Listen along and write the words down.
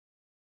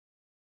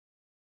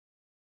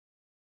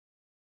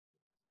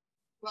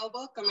Well,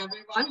 welcome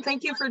everyone.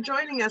 Thank you for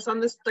joining us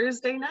on this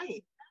Thursday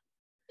night.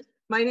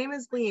 My name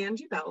is Leanne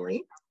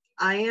Gibelli.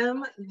 I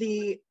am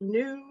the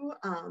new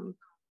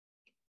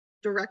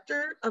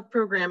Director of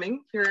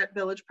Programming here at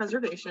Village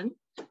Preservation,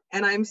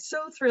 and I'm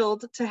so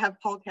thrilled to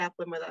have Paul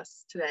Kaplan with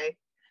us today.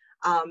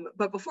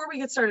 But before we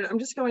get started, I'm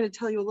just going to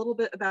tell you a little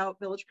bit about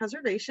Village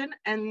Preservation,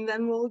 and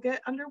then we'll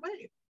get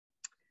underway.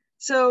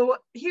 So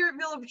here at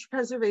Village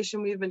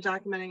Preservation, we've been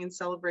documenting and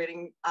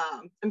celebrating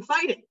and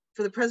fighting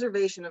for the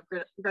preservation of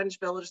Greenwich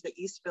Village, the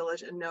East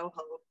Village, and NoHo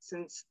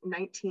since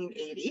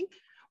 1980.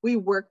 We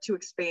work to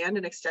expand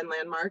and extend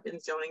landmark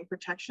and zoning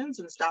protections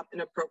and stop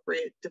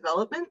inappropriate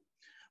development,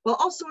 while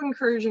also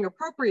encouraging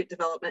appropriate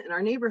development in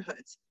our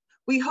neighborhoods.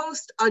 We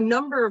host a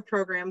number of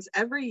programs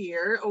every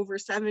year, over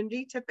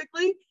 70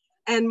 typically,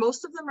 and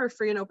most of them are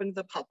free and open to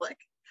the public.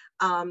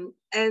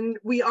 And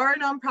we are a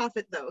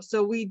nonprofit though,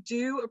 so we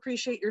do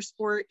appreciate your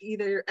support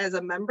either as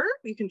a member,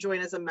 you can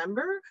join as a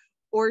member,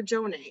 or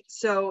donate.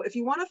 So if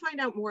you want to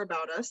find out more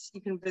about us, you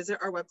can visit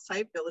our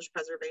website,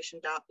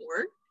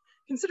 villagepreservation.org.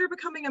 Consider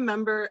becoming a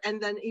member, and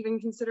then even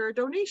consider a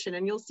donation.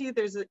 And you'll see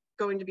there's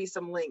going to be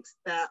some links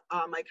that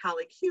my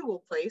colleague Hugh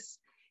will place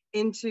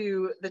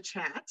into the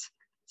chat,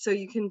 so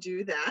you can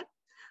do that.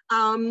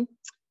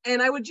 And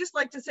I would just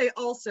like to say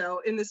also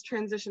in this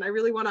transition, I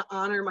really want to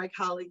honor my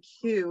colleague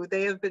Hugh.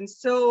 They have been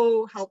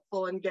so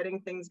helpful in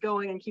getting things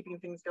going and keeping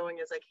things going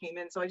as I came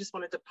in. So I just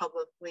wanted to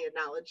publicly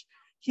acknowledge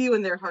Hugh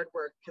and their hard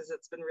work, because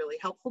it's been really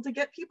helpful to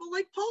get people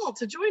like Paul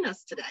to join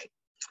us today.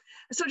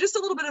 So just a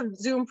little bit of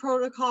Zoom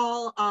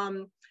protocol.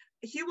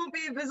 Hugh won't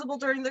be visible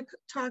during the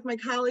talk. My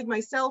colleague,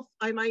 myself,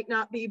 I might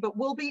not be, but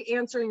we'll be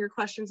answering your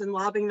questions and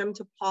lobbing them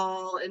to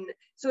Paul. And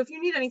so if you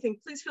need anything,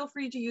 please feel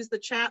free to use the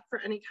chat for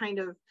any kind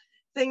of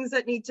things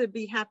that need to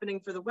be happening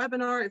for the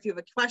webinar. If you have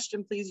a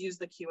question, please use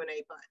the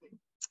Q&A button.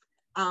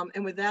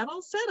 And with that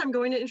all said, I'm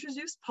going to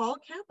introduce Paul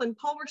Kaplan.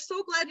 Paul, we're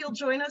so glad you'll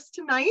join us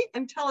tonight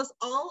and tell us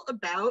all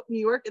about New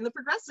York in the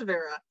Progressive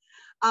Era.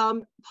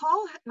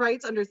 Paul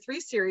writes under 3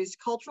 series: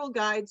 Cultural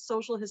Guides,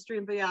 Social History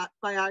and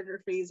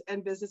Biographies,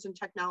 and Business and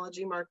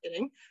Technology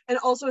Marketing, and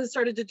also has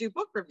started to do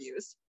book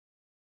reviews.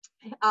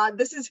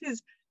 This is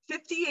his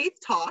 58th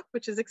talk,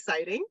 which is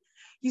exciting.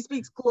 He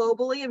speaks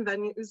globally in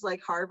venues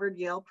like Harvard,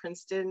 Yale,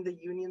 Princeton, the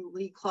Union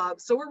League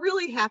Club. So we're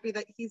really happy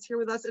that he's here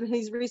with us, and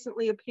he's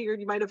recently appeared.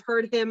 You might have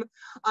heard him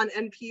on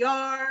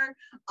NPR,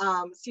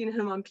 seen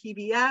him on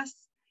PBS.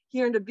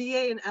 He earned a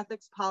BA in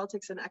Ethics,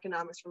 Politics, and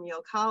Economics from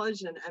Yale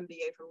College and an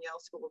MBA from Yale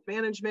School of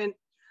Management.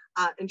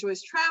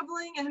 Enjoys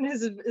traveling and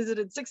has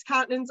visited 6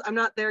 continents. I'm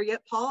not there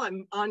yet, Paul.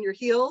 I'm on your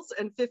heels,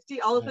 and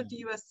all of 50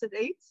 US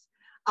states.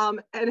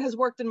 And has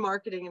worked in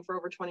marketing and for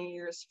over 20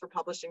 years for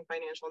publishing,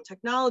 financial, and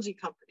technology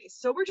companies.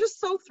 So we're just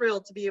so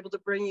thrilled to be able to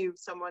bring you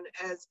someone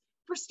as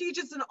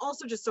prestigious and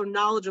also just so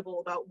knowledgeable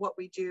about what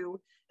we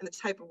do and the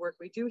type of work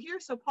we do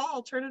here. So Paul,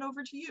 I'll turn it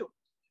over to you.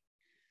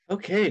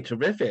 Okay,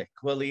 terrific.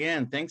 Well,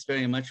 Leanne, thanks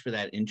very much for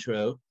that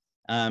intro.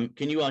 Can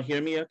you all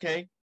hear me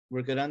okay?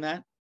 We're good on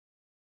that?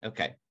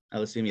 Okay,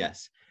 I'll assume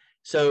yes.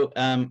 So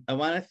I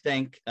want to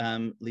thank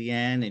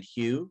Leanne and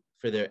Hugh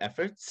for their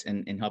efforts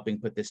in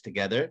helping put this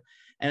together.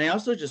 And I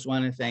also just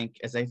want to thank,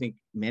 as I think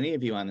many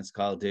of you on this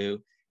call do,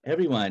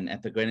 everyone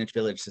at the Greenwich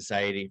Village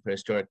Society for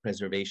Historic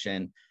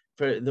Preservation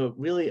for the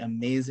really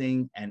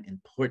amazing and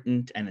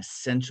important and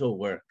essential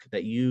work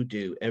that you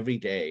do every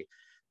day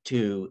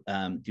to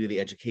do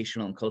the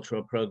educational and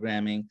cultural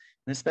programming,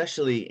 and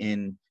especially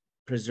in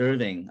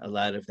preserving a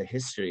lot of the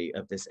history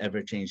of this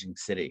ever-changing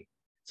city.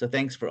 So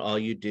thanks for all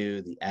you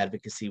do, the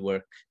advocacy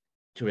work,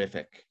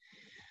 terrific.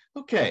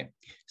 Okay,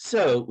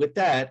 so with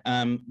that,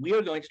 we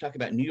are going to talk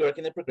about New York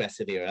in the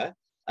Progressive Era.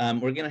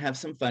 We're going to have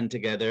some fun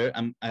together.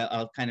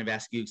 I'll kind of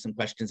ask you some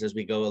questions as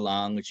we go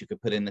along, which you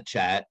could put in the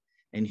chat,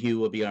 and Hugh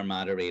will be our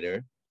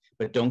moderator.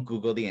 But don't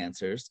Google the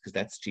answers, because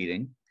that's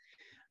cheating.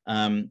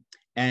 One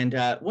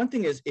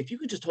thing is, if you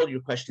could just hold your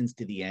questions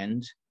to the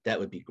end, that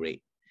would be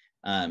great.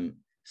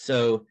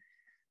 So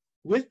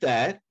with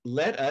that,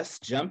 let us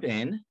jump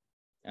in.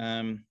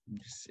 Let's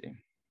see.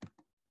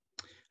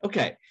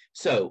 Okay,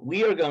 so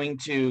we are going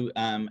to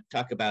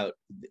talk about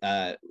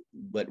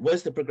what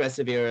was the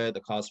Progressive Era, the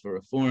calls for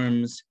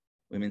reforms,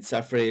 women's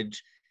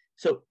suffrage.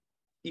 So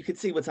you can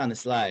see what's on the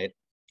slide,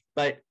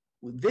 but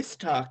this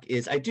talk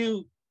is, I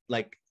do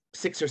like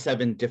 6 or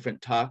 7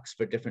 different talks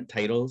for different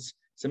titles.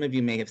 Some of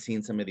you may have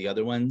seen some of the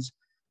other ones.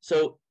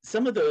 So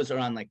some of those are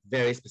on like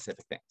very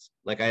specific things.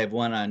 Like I have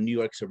one on New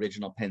York's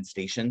original Penn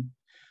Station,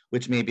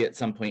 which maybe at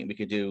some point we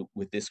could do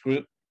with this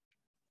group.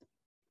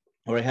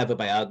 Or I have a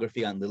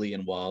biography on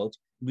Lillian Wald.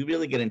 We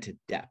really get into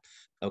depth,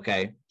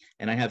 okay?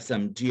 And I have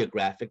some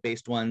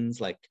geographic-based ones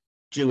like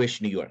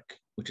Jewish New York,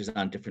 which is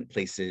on different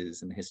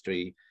places and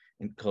history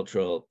and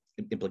cultural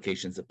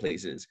implications of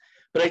places.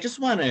 But I just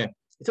wanna,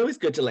 it's always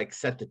good to like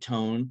set the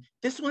tone.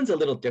 This one's a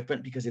little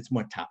different because it's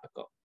more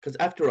topical, because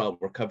after all,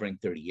 we're covering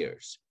 30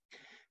 years.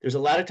 There's a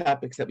lot of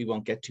topics that we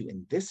won't get to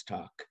in this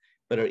talk,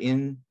 but are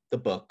in the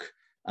book.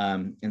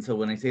 And so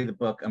when I say the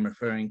book, I'm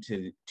referring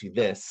to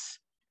this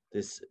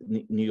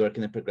New York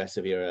in the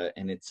Progressive Era,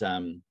 and it's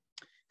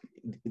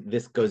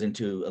this goes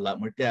into a lot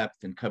more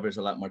depth and covers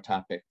a lot more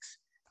topics,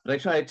 but I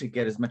tried to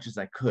get as much as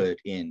I could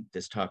in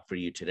this talk for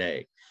you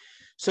today.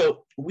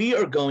 So we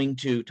are going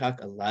to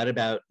talk a lot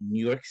about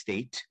New York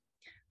State,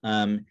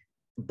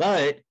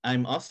 but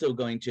I'm also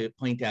going to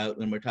point out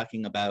when we're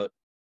talking about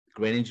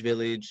Greenwich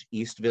Village,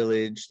 East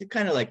Village,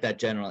 kind of like that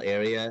general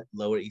area,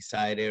 Lower East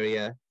Side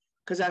area,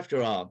 because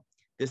after all,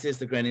 this is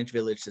the Greenwich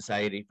Village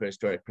Society for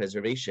Historic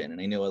Preservation,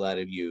 and I know a lot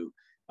of you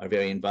are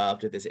very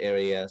involved with this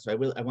area, so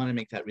I want to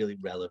make that really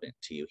relevant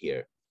to you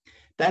here.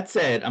 That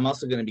said, I'm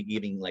also going to be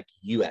giving like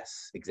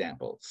US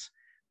examples,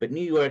 but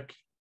New York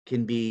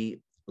can be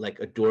like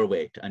a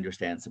doorway to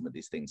understand some of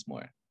these things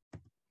more.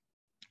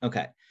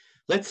 Okay,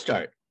 let's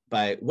start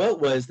by what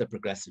was the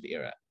progressive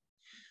era?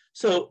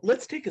 So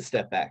let's take a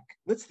step back.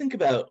 Let's think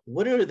about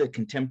what are the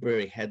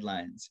contemporary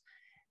headlines.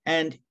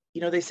 And,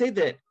 you know, they say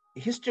that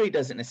history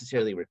doesn't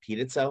necessarily repeat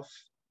itself,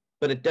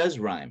 but it does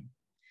rhyme.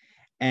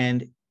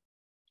 And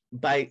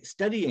by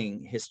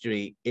studying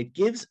history, it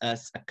gives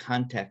us a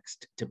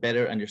context to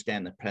better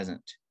understand the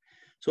present.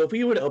 So if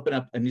we were to open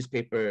up a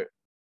newspaper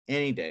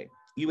any day,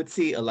 you would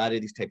see a lot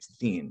of these types of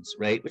themes,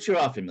 right? Which you're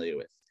all familiar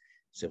with.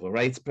 Civil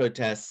rights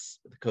protests,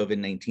 the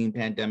COVID-19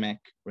 pandemic,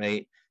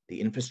 right? The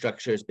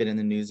infrastructure has been in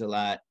the news a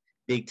lot.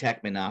 Big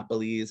tech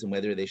monopolies and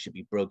whether they should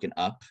be broken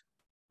up,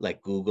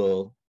 like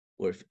Google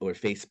or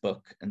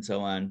Facebook and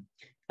so on.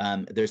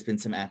 There's been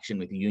some action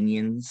with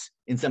unions.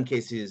 In some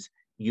cases,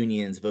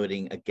 unions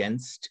voting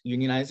against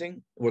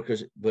unionizing,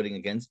 workers voting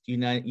against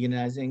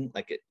unionizing,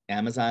 like at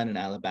Amazon in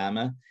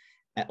Alabama,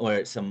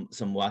 or some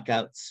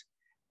walkouts,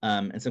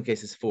 in some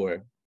cases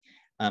for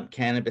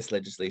cannabis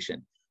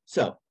legislation.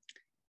 So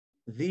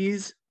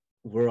these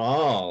were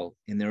all,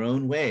 in their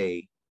own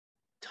way,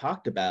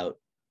 talked about,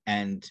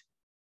 and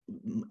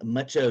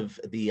much of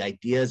the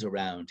ideas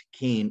around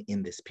came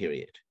in this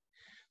period.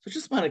 So I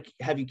just want to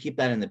have you keep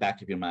that in the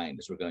back of your mind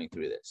as we're going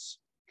through this.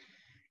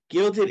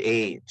 Gilded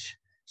Age.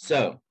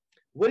 So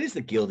what is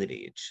the Gilded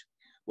Age?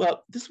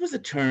 Well, this was a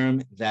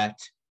term that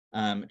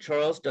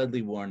Charles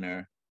Dudley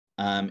Warner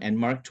and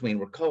Mark Twain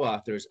were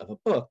co-authors of a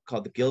book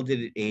called The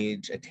Gilded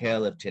Age, A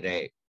Tale of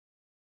Today.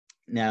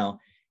 Now,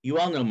 you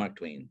all know Mark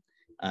Twain,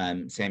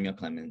 Samuel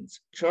Clemens.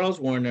 Charles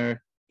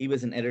Warner, he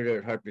was an editor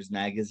at Harper's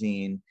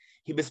Magazine.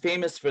 He was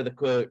famous for the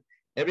quote,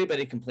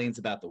 "Everybody complains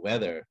about the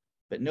weather,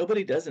 but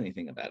nobody does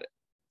anything about it."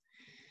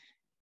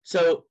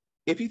 So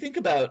if you think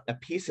about a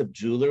piece of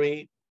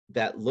jewelry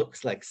that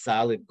looks like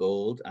solid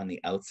gold on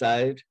the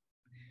outside,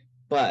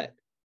 but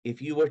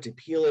if you were to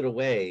peel it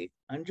away,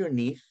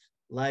 underneath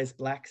lies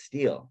black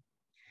steel.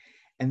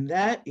 And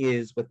that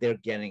is what they're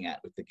getting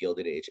at with the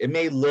Gilded Age. It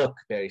may look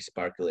very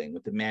sparkling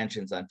with the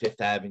mansions on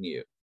Fifth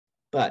Avenue,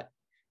 but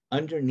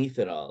underneath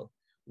it all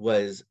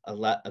was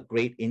a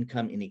great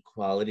income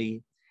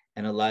inequality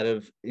and a lot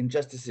of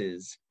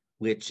injustices,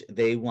 which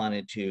they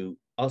wanted to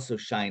also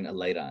shine a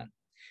light on.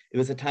 It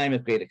was a time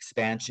of great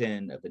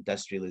expansion, of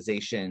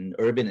industrialization,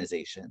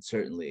 urbanization,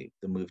 certainly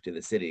the move to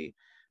the city,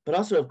 but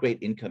also of great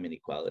income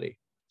inequality.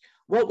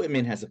 Walt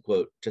Whitman has a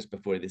quote just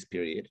before this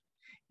period.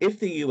 "If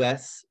the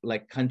US,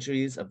 like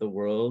countries of the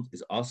world,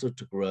 is also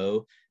to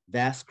grow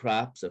vast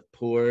crops of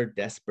poor,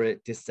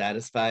 desperate,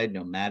 dissatisfied,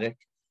 nomadic,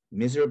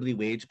 miserably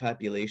waged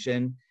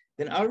population,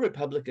 then our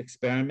Republic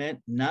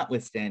experiment,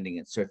 notwithstanding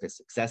its surface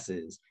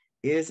successes,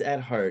 is at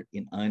heart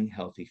an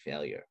unhealthy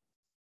failure."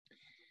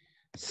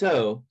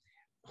 So,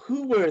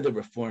 who were the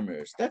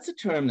reformers? That's a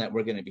term that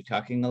we're going to be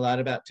talking a lot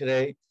about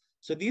today.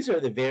 So these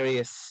are the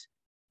various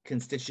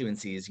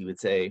constituencies, you would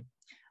say.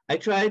 I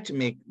tried to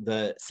make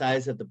the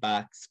size of the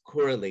box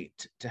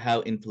correlate to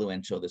how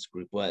influential this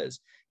group was.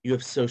 You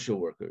have social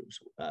workers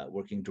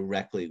working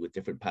directly with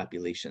different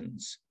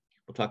populations.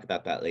 We'll talk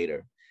about that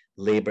later.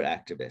 Labor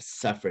activists,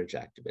 suffrage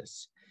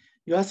activists.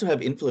 You also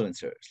have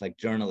influencers like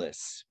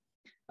journalists,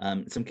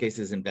 in some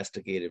cases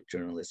investigative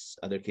journalists,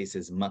 other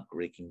cases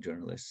muckraking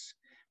journalists,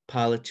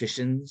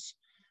 politicians.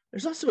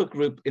 There's also a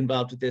group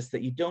involved with this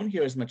that you don't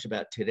hear as much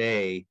about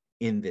today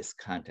in this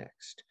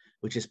context,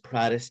 which is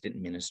Protestant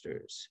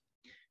ministers.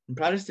 And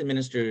Protestant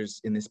ministers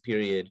in this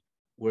period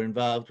were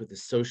involved with the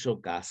social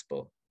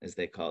gospel, as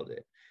they called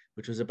it,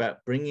 which was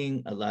about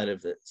bringing a lot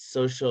of the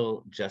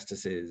social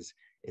justices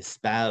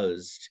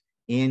espoused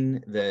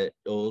in the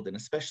Old and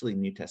especially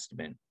New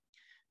Testament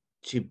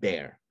to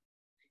bear.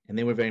 And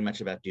they were very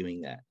much about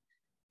doing that.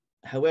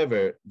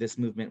 However, this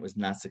movement was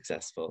not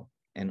successful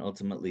and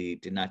ultimately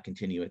did not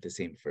continue at the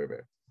same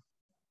fervor.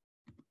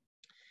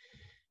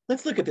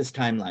 Let's look at this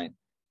timeline.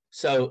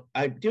 So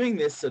I'm doing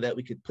this so that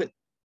we could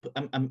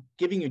I'm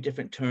giving you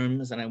different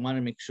terms, and I want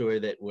to make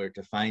sure that we're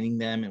defining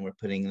them and we're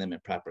putting them in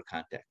proper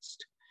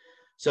context.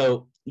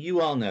 So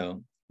you all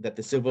know that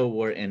the Civil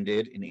War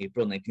ended in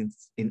April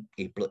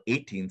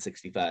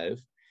 1865,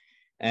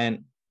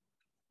 and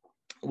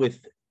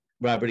with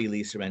Robert E.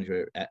 Lee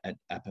surrender at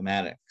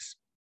Appomattox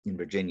in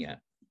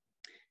Virginia.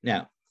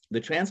 Now, the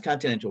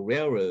Transcontinental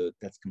Railroad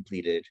that's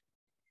completed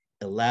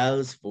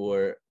allows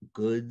for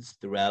goods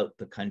throughout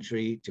the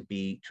country to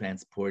be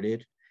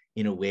transported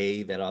in a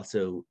way that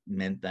also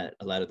meant that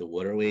a lot of the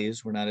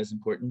waterways were not as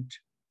important.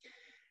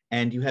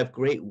 And you have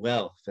great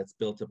wealth that's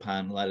built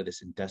upon a lot of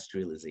this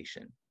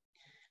industrialization.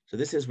 So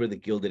this is where the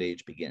Gilded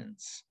Age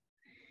begins.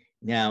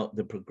 Now,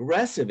 the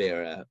Progressive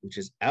Era, which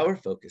is our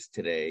focus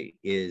today,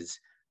 is,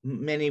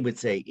 many would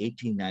say,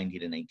 1890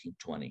 to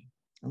 1920,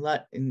 a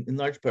lot, in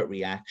large part,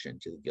 reaction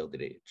to the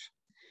Gilded Age.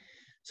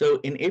 So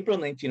in April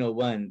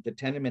 1901, the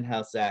Tenement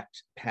House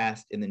Act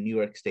passed in the New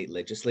York State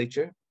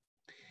Legislature.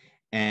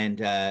 And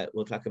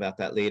we'll talk about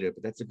that later,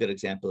 but that's a good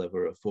example of a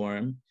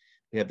reform.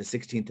 We have the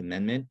 16th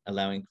Amendment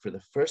allowing for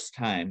the first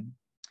time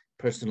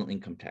personal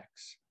income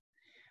tax.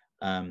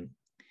 And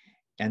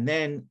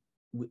then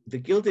the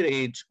Gilded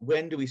Age,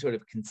 when do we sort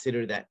of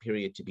consider that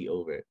period to be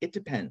over? It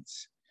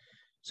depends.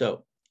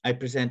 So I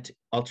present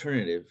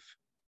alternative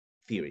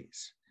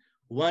theories.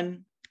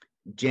 One,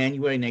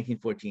 January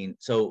 1914,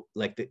 so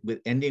like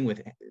ending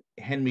with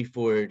Henry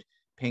Ford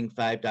paying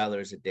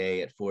 $5 a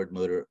day at Ford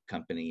Motor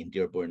Company in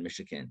Dearborn,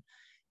 Michigan.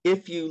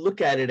 If you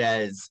look at it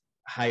as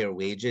higher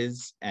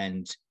wages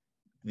and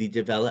the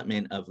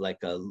development of like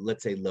a,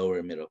 let's say,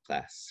 lower middle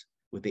class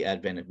with the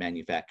advent of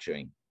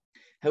manufacturing.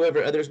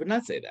 However, others would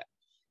not say that.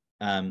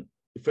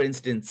 For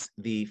instance,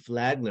 the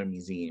Flagler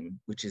Museum,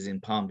 which is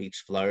in Palm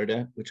Beach,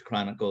 Florida, which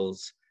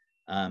chronicles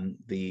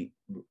the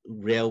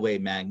railway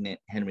magnate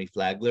Henry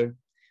Flagler,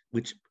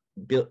 which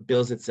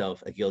bills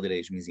itself a Gilded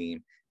Age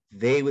museum,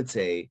 they would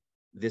say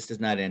this does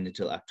not end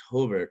until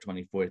October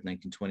 24th,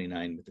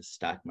 1929, with the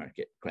stock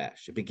market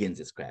crash. It begins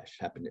its crash,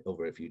 happened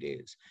over a few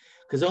days,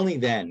 because only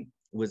then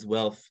was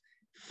wealth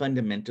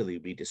fundamentally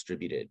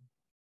redistributed.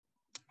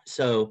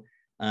 So,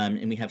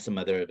 and we have some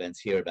other events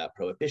here about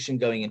Prohibition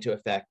going into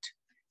effect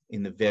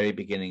in the very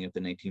beginning of the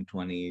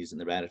 1920s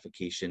and the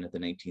ratification of the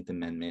 19th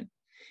Amendment,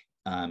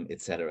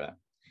 et cetera.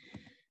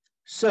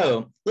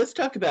 So let's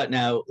talk about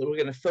now, we're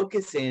going to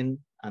focus in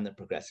on the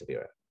Progressive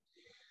Era.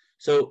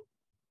 So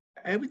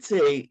I would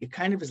say it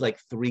kind of is like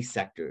three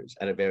sectors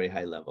at a very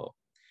high level.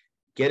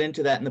 Get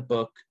into that in the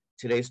book.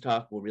 Today's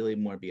talk will really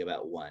more be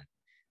about one,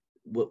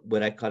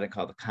 what I call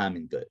the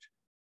common good.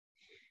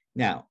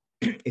 Now,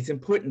 it's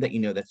important that you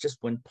know that's just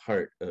one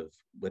part of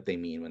what they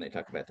mean when they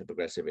talk about the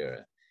Progressive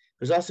Era.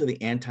 There's also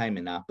the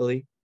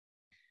anti-monopoly,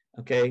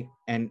 okay?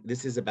 And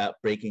this is about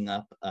breaking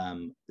up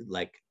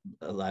like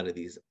a lot of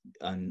these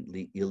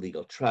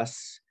illegal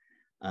trusts,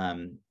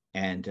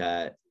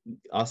 and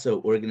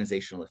also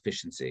organizational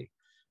efficiency.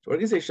 So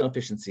organizational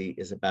efficiency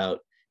is about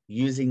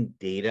using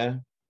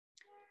data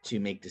to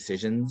make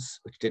decisions,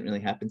 which didn't really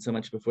happen so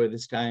much before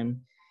this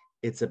time.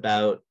 It's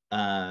about,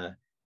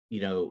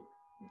 you know,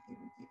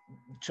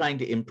 trying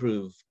to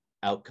improve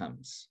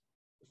outcomes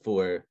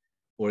for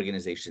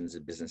organizations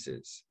and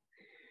businesses.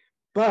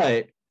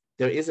 But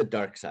there is a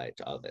dark side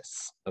to all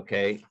this,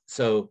 okay?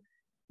 So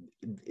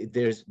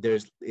this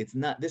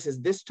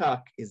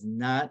talk is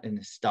not a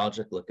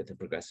nostalgic look at the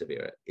Progressive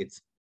Era.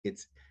 It's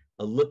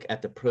a look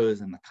at the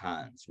pros and the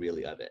cons,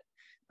 really, of it.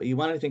 But you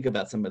want to think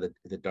about some of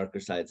the darker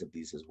sides of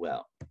these as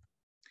well. And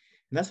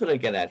that's what I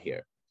get at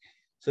here.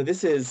 So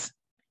this is,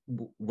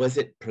 was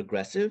it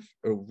progressive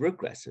or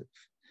regressive?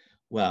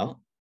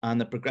 Well, on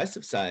the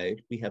progressive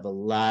side, we have a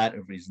lot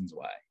of reasons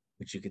why,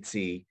 which you could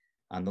see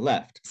on the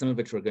left, some of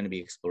which we're going to be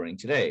exploring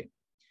today.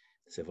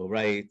 Civil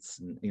rights,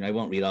 and, you know, I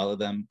won't read all of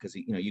them because,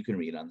 you know, you can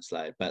read on the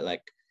slide, but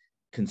like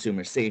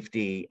consumer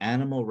safety,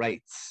 animal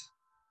rights,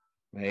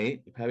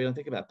 right? You probably don't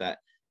think about that.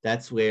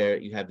 That's where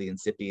you have the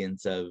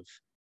incipients of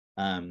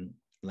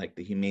like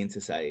the Humane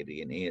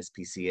Society and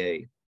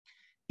ASPCA.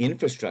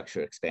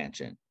 Infrastructure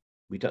expansion.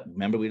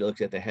 Remember we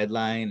looked at the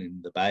headline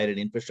and the Biden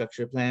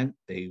infrastructure plan?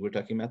 They were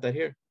talking about that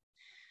here.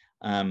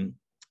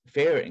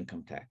 Fair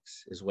income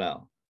tax as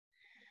well.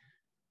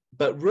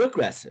 But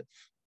regressive,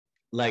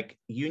 like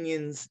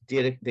unions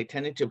they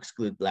tended to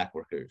exclude Black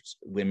workers,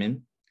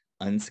 women,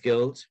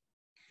 unskilled.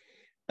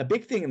 A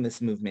big thing in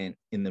this movement,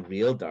 in the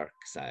real dark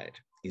side,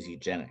 is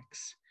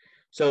eugenics.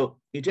 So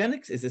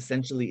eugenics is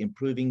essentially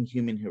improving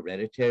human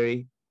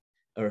heredity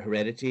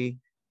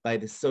by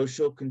the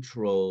social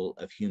control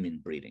of human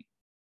breeding.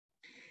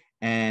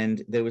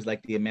 And there was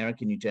like the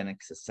American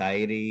Eugenics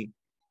Society.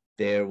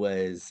 There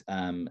was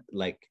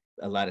like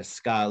a lot of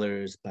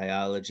scholars,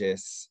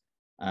 biologists,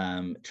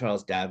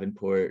 Charles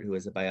Davenport, who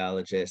was a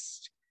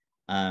biologist,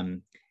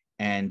 and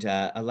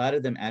a lot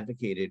of them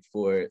advocated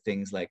for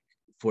things like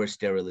forced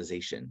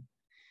sterilization,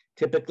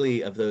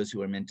 typically of those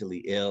who are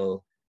mentally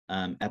ill,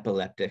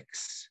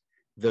 epileptics.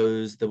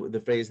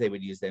 The phrase they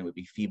would use then would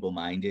be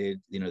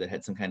feeble-minded, you know, that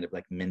had some kind of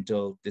like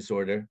mental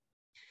disorder.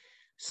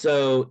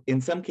 So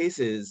in some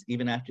cases,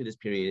 even after this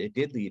period, it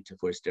did lead to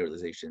forced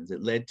sterilizations.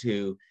 It led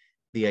to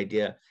the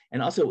idea,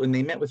 and also when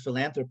they met with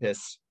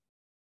philanthropists,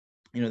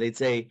 you know, they'd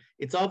say,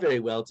 it's all very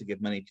well to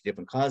give money to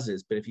different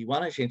causes, but if you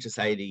want to change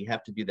society, you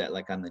have to do that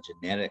like on the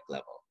genetic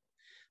level.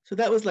 So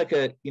that was like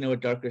a, you know, a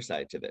darker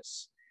side to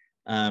this.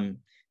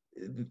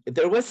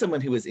 There was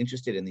someone who was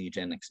interested in the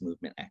eugenics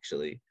movement,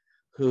 actually,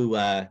 who,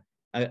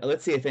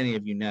 let's see if any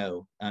of you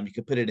know, you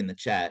could put it in the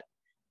chat.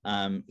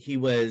 He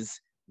was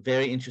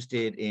very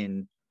interested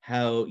in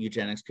how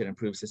eugenics could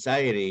improve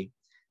society.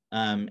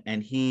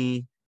 And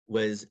he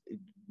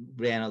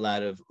ran a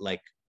lot of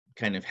like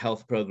kind of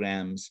health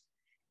programs,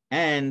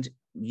 and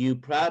you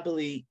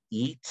probably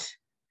eat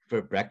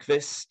for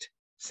breakfast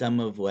some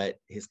of what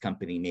his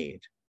company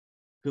made.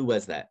 Who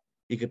was that?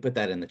 You could put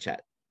that in the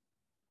chat.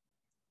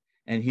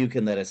 And Hugh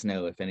can let us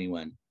know if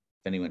anyone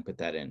put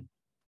that in.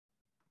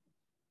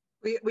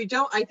 We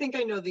don't, I think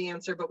I know the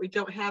answer, but we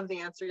don't have the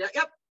answer yet.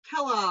 Yep,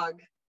 Kellogg.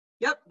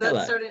 Yep, that's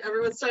Kellogg. starting.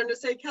 Everyone's starting to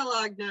say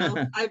Kellogg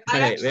now. I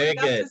Right, actually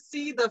got good. to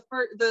see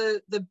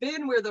the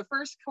bin where the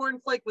first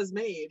cornflake was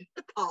made,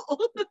 Paul.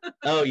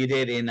 Oh, you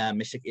did in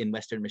in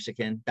Western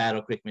Michigan,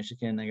 Battle Creek,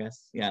 Michigan, I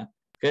guess. Yeah,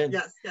 good.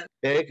 Yes, yes.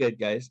 Very good,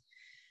 guys.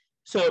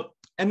 So,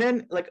 and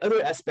then like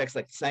other aspects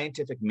like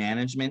scientific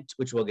management,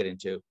 which we'll get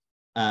into,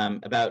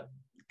 about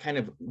kind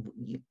of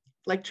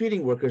like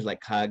treating workers like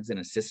cogs in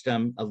a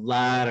system, a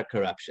lot of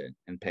corruption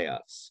and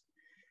payoffs,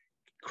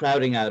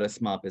 crowding out of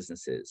small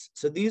businesses.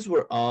 So these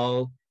were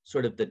all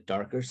sort of the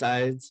darker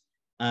sides.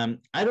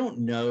 I don't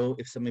know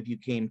if some of you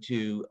came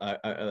to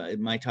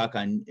my talk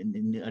on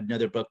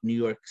another book, New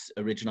York's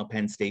Original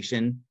Penn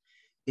Station.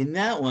 In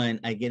that one,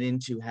 I get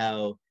into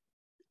how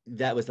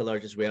that was the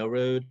largest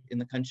railroad in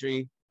the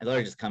country, and the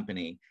largest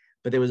company,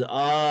 but there was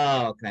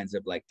all kinds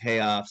of like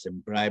payoffs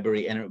and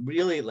bribery, and it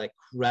really like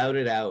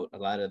crowded out a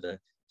lot of the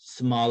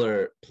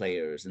smaller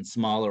players and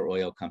smaller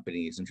oil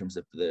companies in terms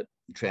of the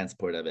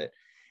transport of it.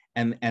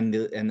 And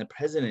the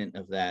president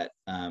of that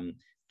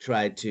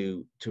tried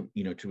to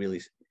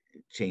really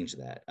change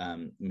that,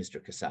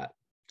 Mr. Cassatt.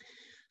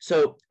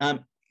 So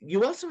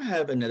you also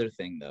have another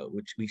thing though,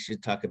 which we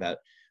should talk about,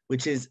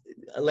 which is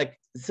like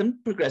some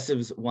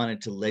progressives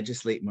wanted to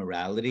legislate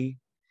morality,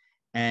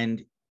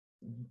 and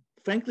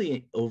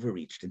frankly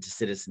overreached into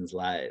citizens'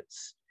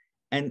 lives.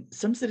 And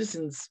some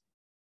citizens,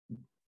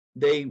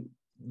 they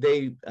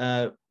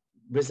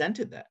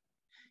resented that.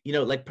 You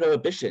know, like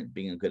Prohibition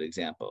being a good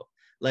example.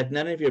 Like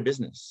none of your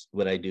business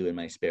what I do in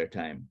my spare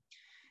time.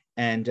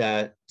 And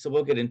so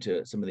we'll get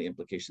into some of the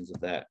implications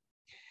of that.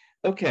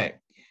 Okay,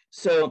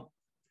 so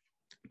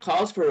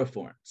calls for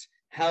reforms,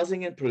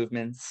 housing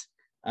improvements.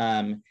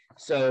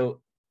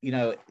 So, you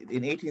know,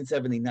 in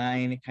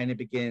 1879, it kind of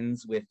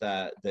begins with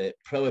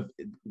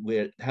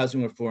where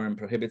housing reform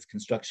prohibits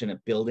construction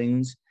of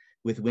buildings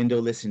with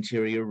windowless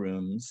interior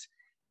rooms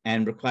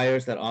and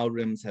requires that all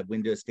rooms have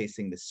windows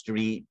facing the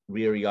street,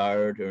 rear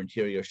yard, or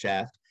interior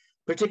shaft.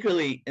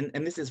 Particularly,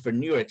 and this is for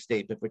New York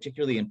State, but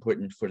particularly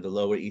important for the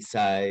Lower East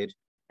Side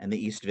and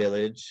the East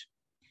Village.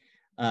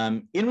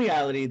 In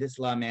reality, this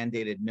law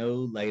mandated no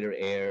light or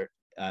air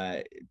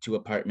to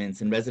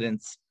apartments, and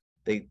residents,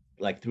 they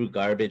like threw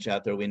garbage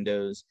out their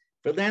windows.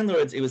 For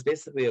landlords, it was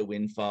basically a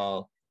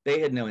windfall. They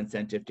had no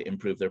incentive to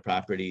improve their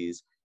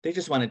properties. They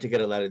just wanted to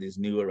get a lot of these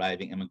new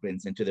arriving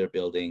immigrants into their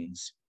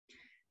buildings,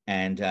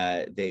 and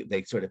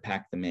they sort of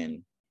packed them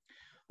in.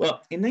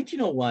 Well, in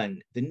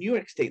 1901, the New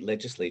York State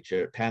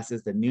Legislature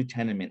passes the New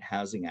Tenement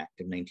Housing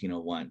Act of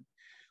 1901,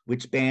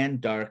 which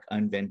banned dark,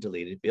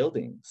 unventilated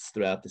buildings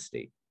throughout the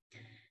state.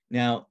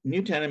 Now,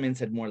 new tenements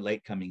had more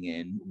light coming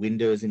in,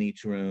 windows in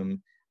each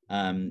room,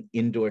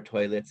 indoor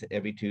toilets for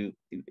every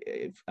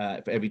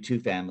two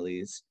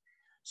families.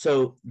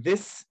 So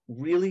this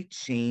really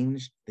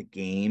changed the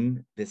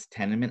game, this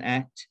Tenement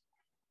Act.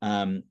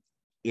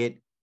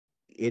 It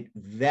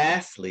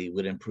vastly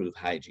would improve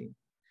hygiene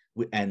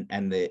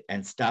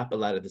and stop a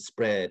lot of the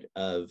spread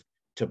of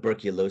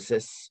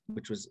tuberculosis,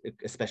 which was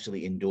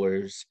especially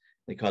indoors.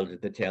 They called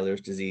it the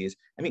Taylor's disease.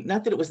 I mean,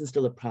 not that it wasn't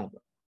still a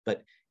problem,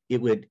 but it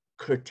would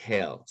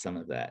curtail some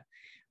of that.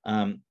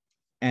 A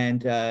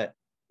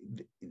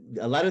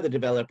lot of the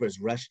developers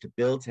rushed to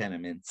build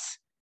tenements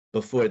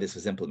before this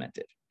was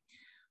implemented.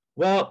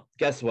 Well,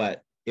 guess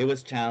what? It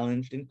was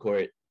challenged in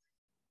court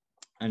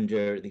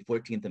under the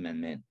 14th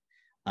Amendment.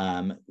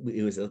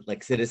 It was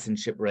like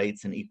citizenship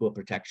rights and equal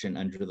protection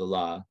under the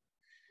law.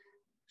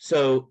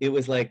 So it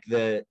was like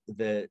in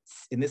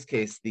this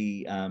case,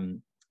 the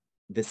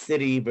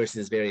city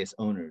versus various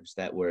owners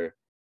that were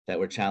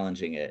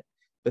challenging it.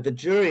 But the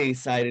jury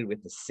sided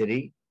with the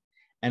city,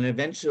 and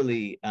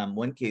eventually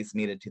one case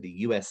made it to the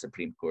U.S.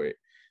 Supreme Court,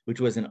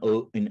 which was an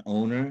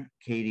owner,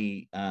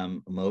 Katie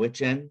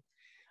Mowichen,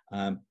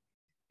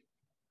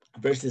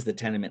 versus the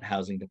Tenement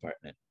Housing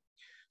Department.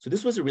 So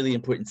this was a really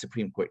important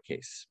Supreme Court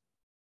case.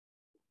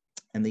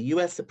 And the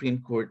US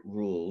Supreme Court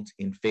ruled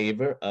in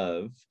favor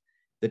of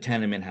the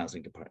Tenement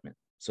Housing Department.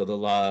 So the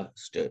law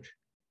stood.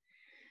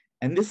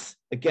 And this,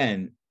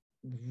 again,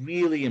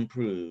 really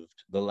improved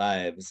the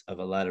lives of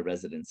a lot of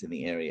residents in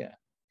the area.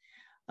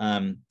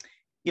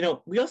 You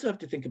know, we also have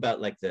to think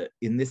about like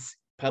in this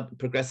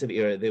progressive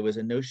era, there was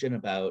a notion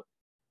about,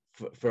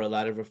 for a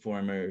lot of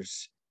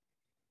reformers,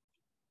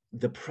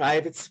 the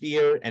private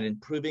sphere and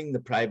improving the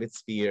private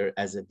sphere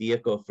as a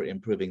vehicle for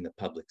improving the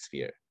public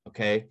sphere,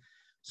 okay?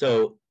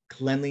 So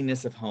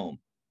cleanliness of home,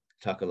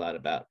 talk a lot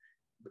about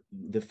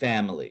the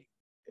family,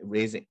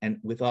 raising, and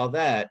with all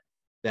that,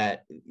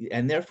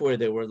 and therefore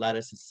there were a lot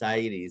of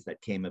societies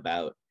that came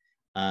about.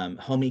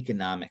 Home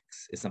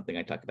economics is something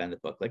I talk about in the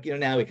book. Like, you know,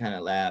 now we kind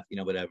of laugh, you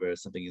know, whatever,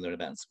 something you learn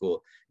about in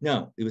school.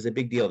 No, it was a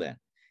big deal then.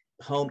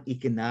 Home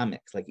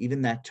economics, like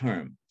even that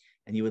term,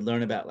 and you would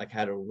learn about like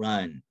how to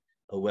run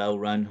a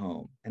well-run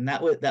home. And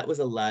that was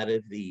a lot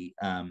of the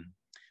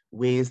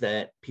ways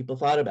that people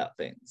thought about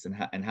things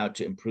and how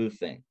to improve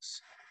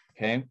things.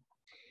 Okay.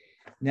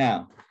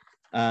 Now,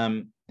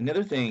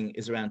 another thing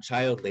is around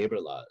child labor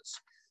laws.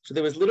 So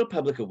there was little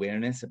public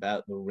awareness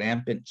about the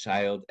rampant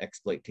child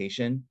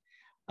exploitation.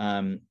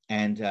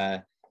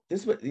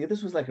 This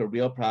was like a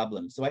real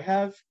problem. So I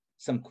have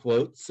some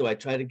quotes. So I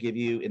try to give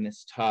you in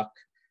this talk,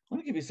 I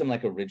want to give you some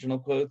like original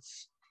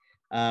quotes.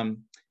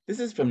 This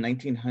is from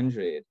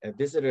 1900, a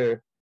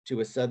visitor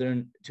to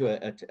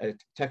a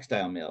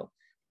textile mill.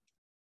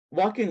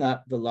 Walking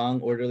up the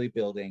long orderly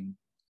building,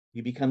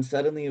 you become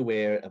suddenly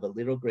aware of a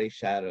little gray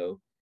shadow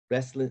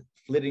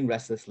flitting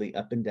restlessly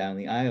up and down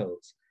the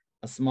aisles,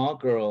 a small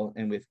girl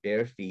and with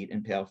bare feet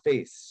and pale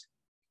face.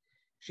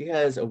 She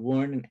has a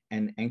worn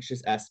and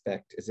anxious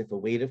aspect, as if a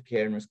weight of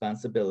care and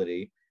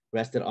responsibility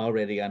rested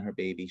already on her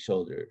baby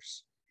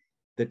shoulders.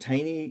 The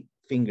tiny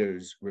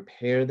fingers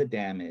repair the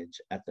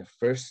damage at the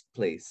first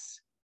place,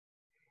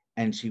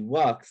 and she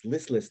walks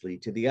listlessly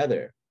to the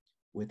other.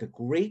 With a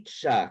great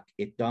shock,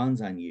 it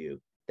dawns on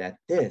you that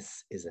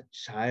this is a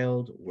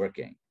child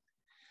working.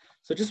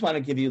 So just want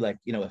to give you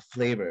a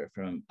flavor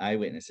from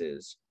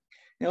eyewitnesses.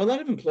 A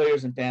lot of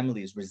employers and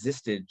families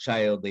resisted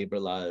child labor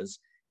laws.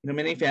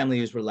 Many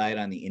families relied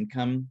on the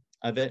income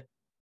of it,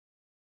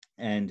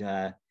 and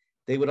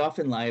they would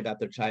often lie about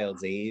their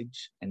child's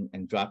age,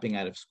 and dropping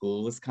out of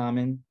school was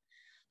common.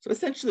 So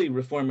essentially,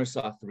 reformers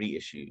saw three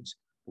issues.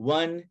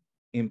 One,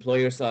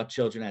 employers saw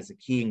children as a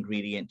key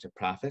ingredient to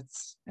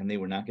profits, and they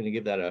were not going to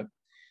give that up.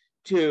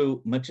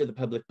 Two, much of the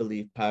public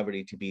believed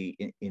poverty to be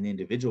an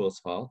individual's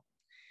fault.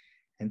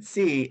 And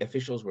C,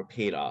 officials were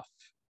paid off.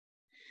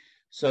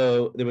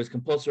 So there was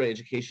compulsory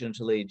education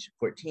until age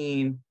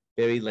 14,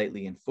 very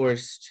lightly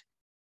enforced.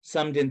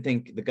 Some didn't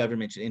think the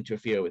government should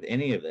interfere with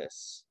any of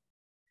this.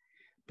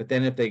 But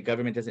then if the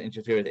government doesn't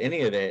interfere with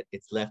any of it,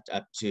 it's left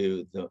up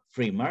to the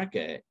free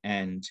market.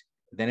 And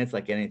then it's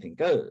like anything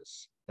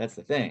goes. That's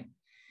the thing.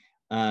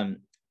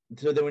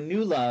 So there were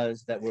new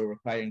laws that were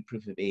requiring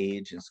proof of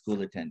age and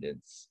school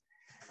attendance.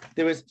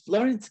 There was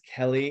Florence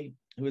Kelly,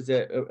 who was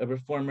a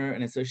reformer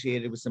and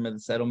associated with some of the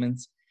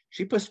settlements.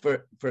 She pushed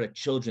for a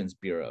children's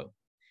bureau,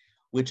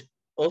 which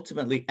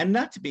ultimately, and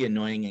not to be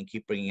annoying and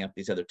keep bringing up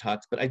these other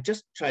talks, but I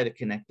just try to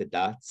connect the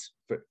dots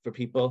for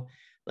people.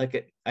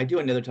 Like I do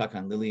another talk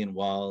on Lillian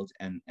Wald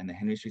and the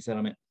Henry Street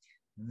settlement.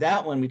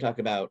 That one, we talk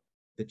about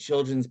the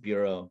Children's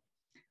Bureau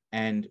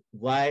and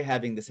why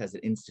having this as an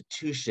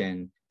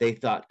institution they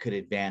thought could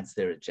advance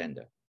their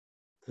agenda.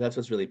 So that's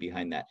what's really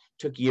behind that. It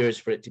took years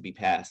for it to be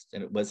passed,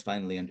 and it was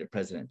finally under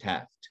President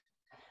Taft.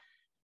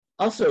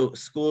 Also,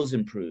 schools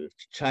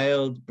improved.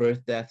 Child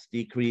birth deaths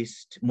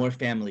decreased, more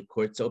family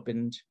courts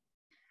opened,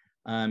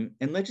 and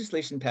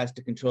legislation passed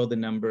to control the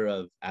number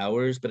of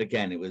hours, but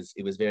again, it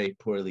was very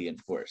poorly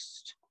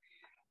enforced.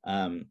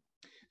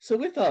 So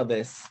with all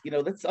this,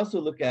 let's also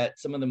look at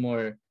some of the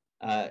more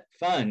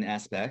fun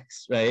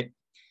aspects, right?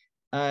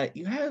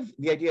 You have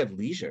the idea of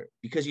leisure,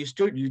 because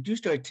you do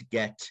start to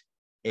get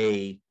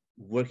a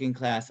working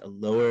class, a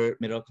lower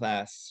middle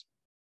class.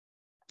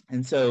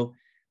 And so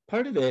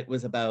part of it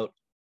was about,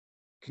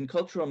 can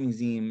cultural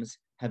museums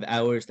have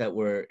hours that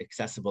were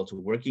accessible to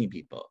working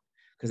people?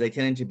 Because they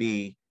tended to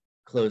be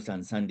closed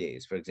on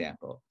Sundays, for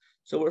example.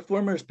 So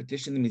reformers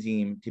petitioned the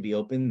museum to be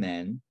open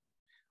then,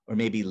 or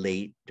maybe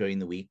late during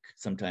the week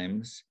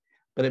sometimes,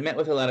 but it met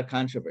with a lot of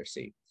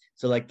controversy.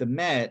 So like the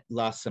Met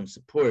lost some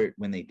support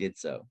when they did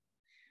so.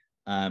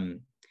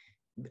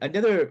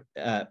 Another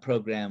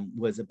program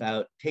was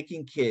about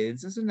taking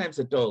kids and sometimes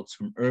adults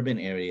from urban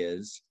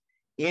areas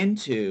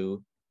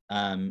into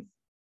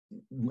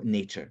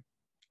nature,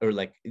 or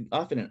like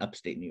often in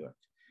upstate New York,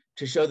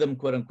 to show them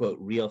quote unquote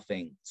real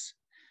things.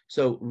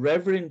 So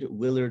Reverend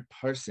Willard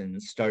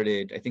Parsons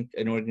started, I think,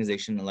 an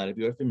organization a lot of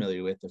you are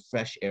familiar with, the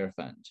Fresh Air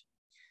Fund.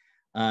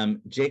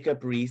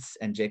 Jacob Reese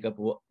and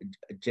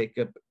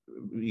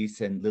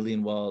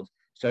Lillian Wald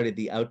started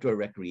the Outdoor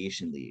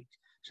Recreation League.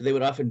 So they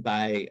would often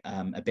buy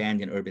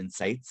abandoned urban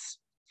sites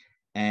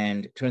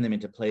and turn them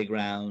into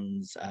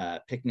playgrounds,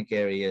 picnic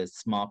areas,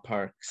 small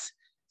parks.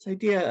 This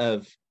idea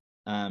of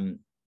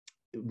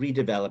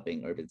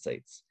redeveloping urban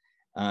sites.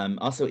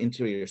 Also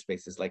interior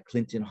spaces like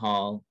Clinton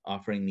Hall,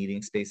 offering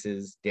meeting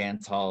spaces,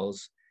 dance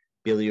halls,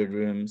 billiard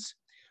rooms.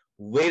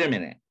 Wait a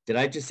minute, did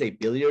I just say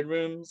billiard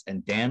rooms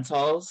and dance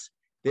halls?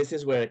 This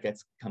is where it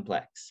gets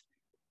complex.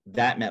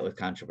 That met with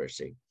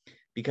controversy,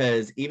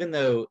 because even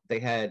though they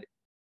had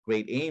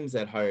great aims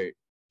at heart,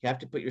 you have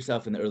to put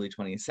yourself in the early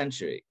 20th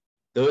century.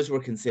 Those were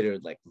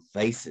considered like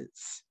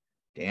vices.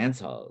 Dance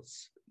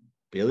halls,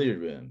 billiard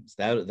rooms,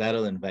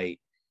 that'll invite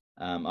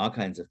all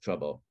kinds of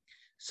trouble.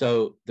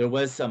 So there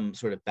was some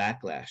sort of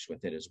backlash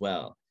with it as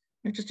well.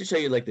 And just to show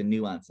you like the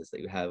nuances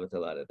that you have with a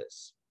lot of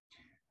this.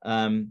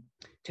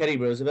 Teddy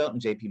Roosevelt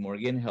and J.P.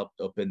 Morgan helped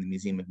open the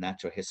Museum of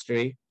Natural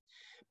History.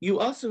 You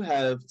also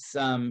have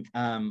some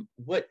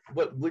what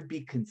would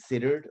be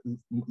considered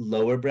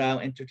lower brow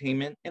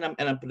entertainment, and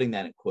I'm putting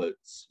that in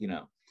quotes.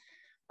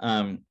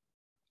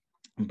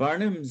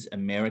 Barnum's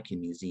American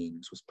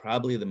Museums was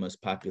probably the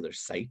most popular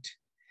site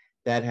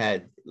that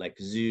had like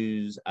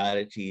zoos,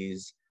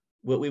 oddities,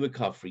 what we would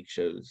call freak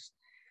shows.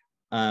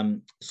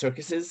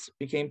 Circuses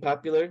became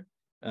popular,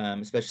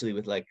 especially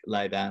with like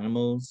live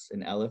animals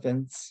and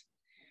elephants.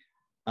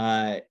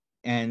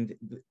 And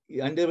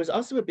there was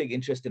also a big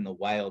interest in the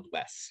Wild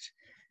West.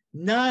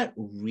 Not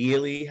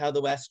really how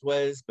the West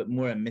was, but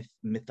more a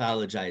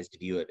mythologized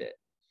view of it.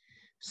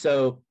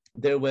 So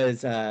there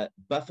was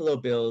Buffalo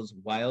Bill's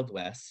Wild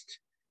West,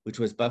 which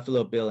was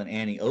Buffalo Bill and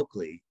Annie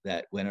Oakley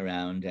that went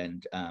around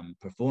and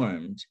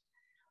performed.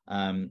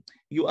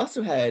 You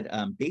also had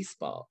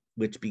baseball,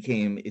 which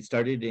it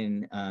started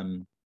in,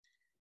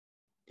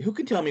 who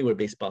can tell me where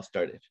baseball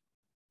started?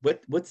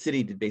 What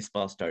city did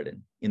baseball start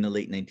in the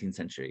late 19th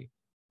century?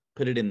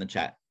 Put it in the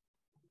chat.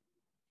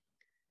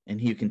 And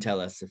you can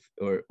tell us if,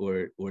 or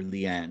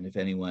Leanne, if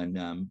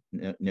anyone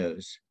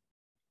knows.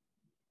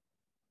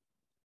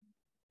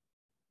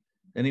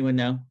 Anyone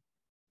know?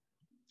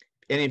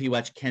 Any of you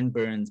watch Ken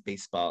Burns'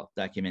 baseball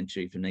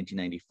documentary from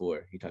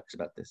 1994? He talks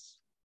about this.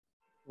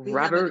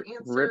 Robert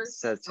Rip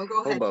says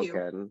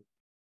Hoboken.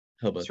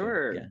 Hoboken.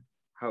 Sure. Yeah.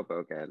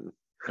 Hoboken.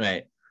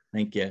 Right.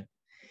 Thank you.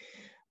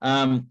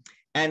 And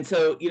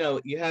so,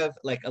 you have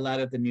like a lot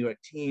of the New York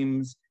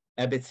teams.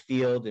 Ebbets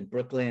Field in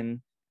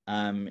Brooklyn,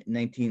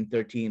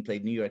 1913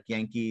 played New York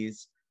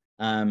Yankees.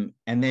 And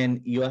then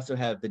you also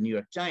have the New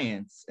York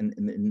Giants and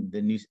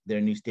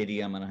their new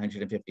stadium on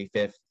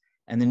 155th.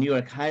 And the New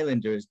York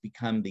Highlanders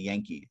become the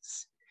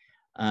Yankees.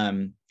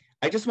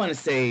 I just want to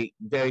say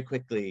very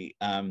quickly,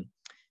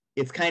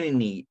 it's kind of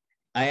neat.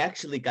 I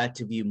actually got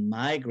to view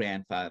my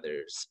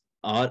grandfather's,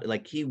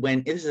 this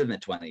is in the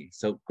 20s,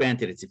 so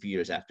granted it's a few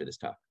years after this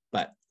talk,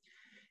 but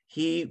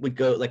he would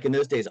go, like in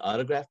those days,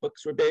 autograph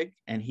books were big,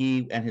 and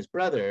he and his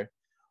brother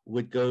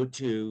would go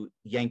to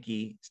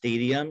Yankee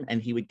Stadium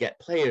and he would get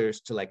players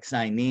to like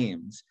sign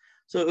names.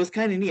 So it was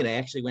kind of neat. I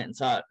actually went and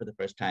saw it for the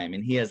first time.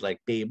 And he has like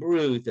Babe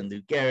Ruth and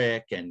Lou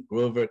Gehrig and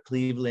Grover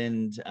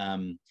Cleveland,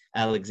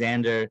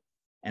 Alexander,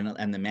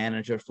 and the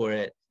manager for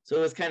it. So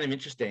it was kind of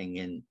interesting.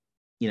 And,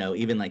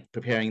 even like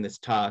preparing this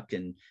talk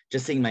and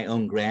just seeing my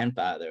own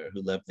grandfather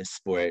who loved this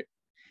sport.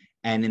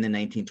 And in the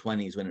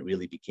 1920s when it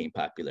really became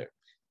popular.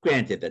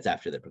 Granted, that's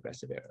after the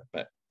Progressive era.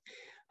 But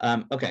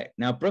okay,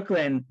 now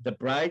Brooklyn, the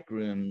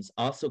Bridegrooms,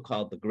 also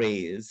called the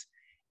Grays.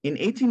 In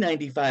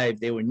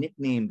 1895, they were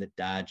nicknamed the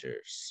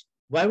Dodgers.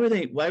 Why were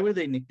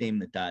they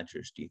nicknamed the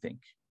Dodgers, do you think?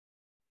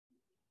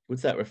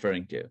 What's that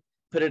referring to?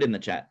 Put it in the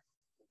chat.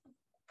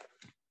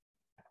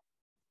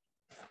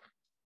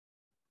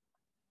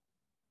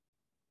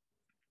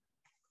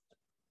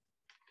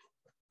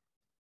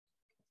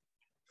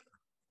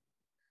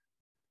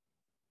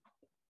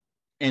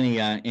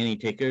 Any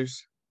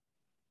takers?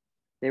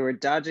 They were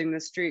dodging the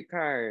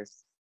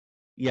streetcars.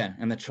 Yeah,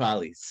 and the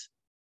trolleys,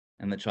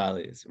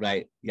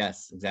 right?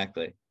 Yes,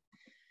 exactly.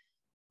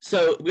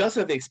 So we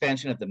also have the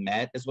expansion of the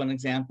Met as one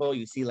example.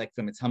 You see like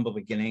from its humble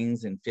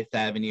beginnings in Fifth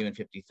Avenue and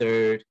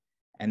 53rd,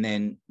 and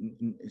then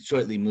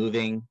shortly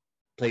moving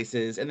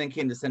places, and then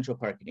came to Central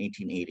Park in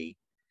 1880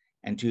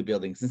 and two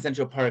buildings. In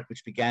Central Park,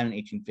 which began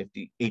in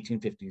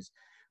 1850s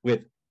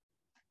with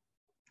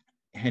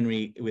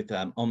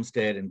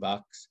Olmsted and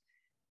Vaux.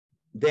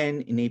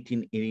 Then in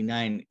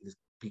 1889, it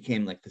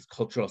became like this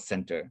cultural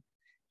center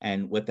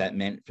and what that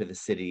meant for the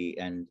city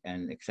and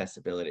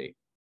accessibility.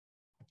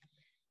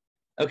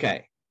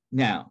 Okay,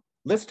 now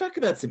let's talk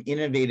about some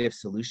innovative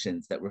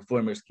solutions that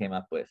reformers came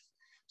up with.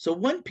 So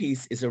one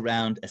piece is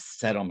around a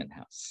settlement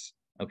house,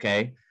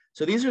 okay?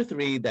 So these are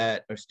three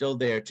that are still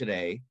there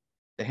today.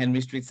 The Henry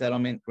Street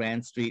Settlement,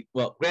 Grand Street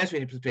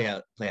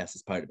Playhouse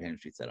is part of Henry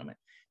Street Settlement.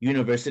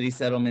 University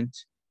Settlement.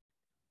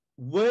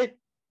 What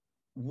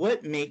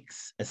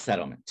makes a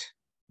settlement?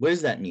 What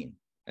does that mean,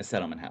 a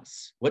settlement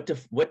house? What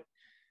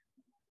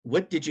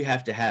did you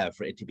have to have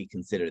for it to be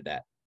considered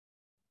that?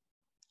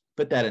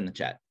 Put that in the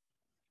chat.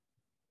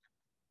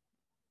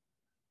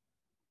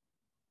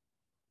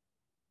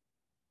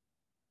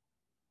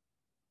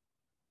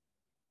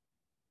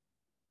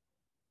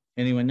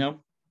 Anyone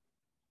know?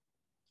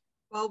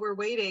 While we're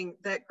waiting,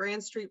 that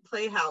Grand Street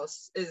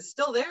Playhouse is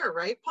still there,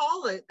 right,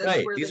 Paul? That's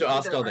right, where these are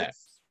all still there.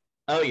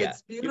 Oh yeah.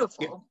 It's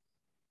beautiful.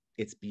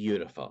 It's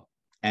beautiful.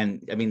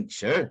 And I mean,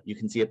 sure, you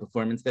can see a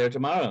performance there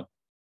tomorrow.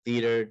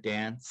 Theater,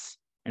 dance,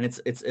 and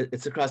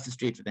it's across the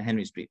street from the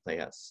Henry Street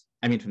Playhouse.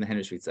 I mean, from the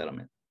Henry Street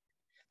Settlement.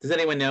 Does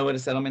anyone know what a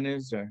settlement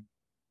is, or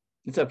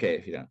it's okay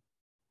if you don't?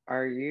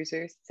 Our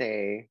users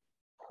say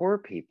poor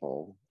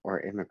people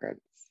or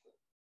immigrants.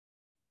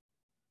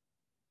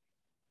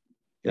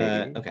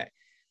 Okay,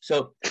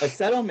 so a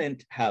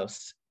settlement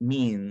house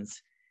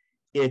means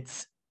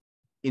it's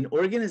an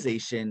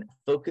organization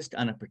focused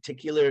on a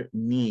particular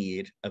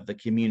need of the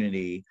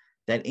community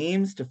that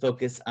aims to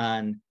focus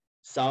on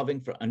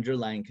solving for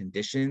underlying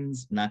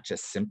conditions, not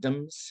just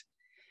symptoms.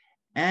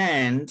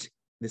 And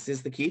this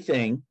is the key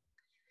thing,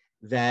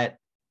 that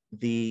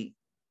the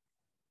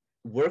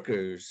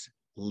workers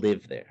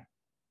live there.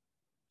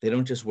 They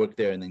don't just work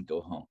there and then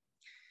go home.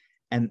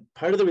 And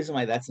part of the reason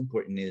why that's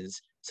important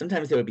is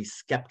sometimes there would be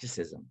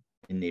skepticism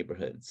in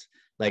neighborhoods.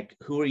 Like,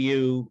 who are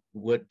you?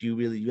 What do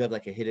you have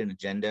like a hidden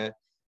agenda?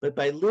 But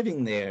by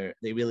living there,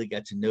 they really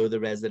got to know the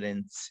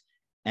residents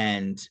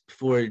and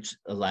forge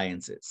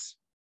alliances.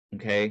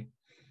 Okay.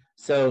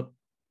 So,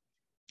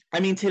 I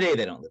mean, today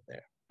they don't live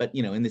there, but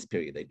in this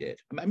period they did.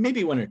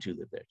 Maybe one or two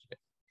live there today.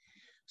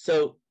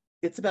 So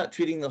it's about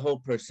treating the whole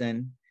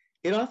person.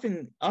 It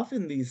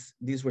often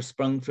these were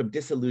sprung from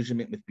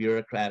disillusionment with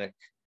bureaucratic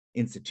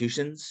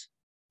institutions.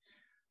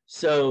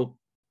 So,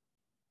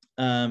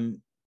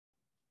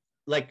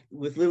 like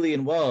with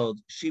Lillian Wald,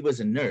 she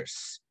was a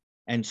nurse,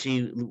 and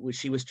she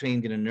was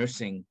trained in a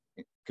nursing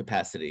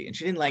capacity, and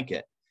she didn't like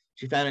it.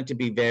 She found it to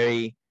be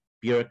very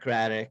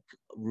bureaucratic,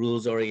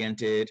 rules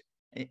oriented.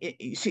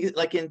 She,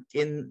 like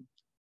in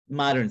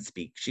modern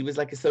speak, she was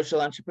like a social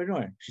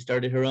entrepreneur. She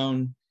started her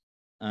own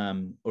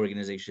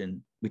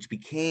organization, which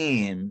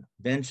became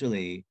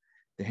eventually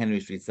the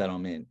Henry Street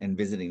Settlement and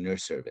Visiting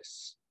Nurse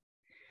Service.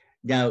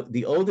 Now,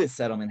 the oldest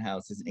settlement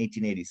house is in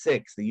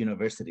 1886, the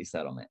University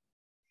Settlement.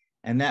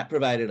 And that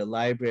provided a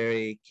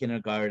library,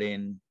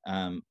 kindergarten,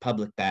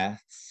 public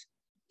baths.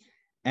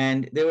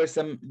 And there were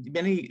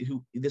many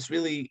who, this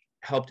really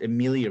helped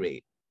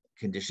ameliorate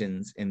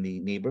conditions in the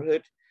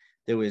neighborhood.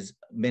 There was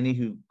many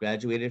who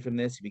graduated from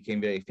this, who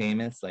became very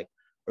famous, like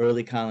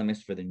early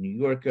columnists for the New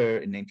Yorker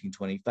in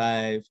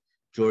 1925,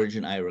 George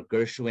and Ira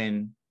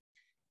Gershwin,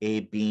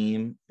 Abe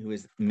Beame, who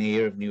was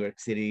mayor of New York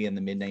City in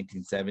the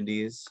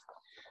mid-1970s.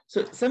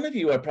 So some of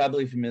you are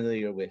probably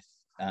familiar with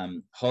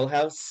Hull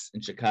House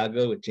in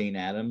Chicago with Jane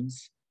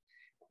Addams.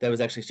 That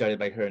was actually started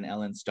by her and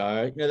Ellen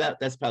Starr.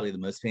 That's probably the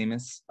most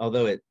famous,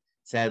 although it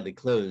sadly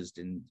closed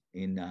in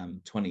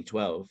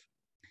 2012.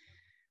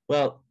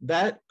 Well,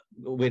 that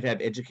would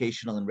have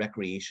educational and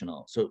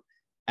recreational. So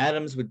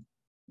Addams would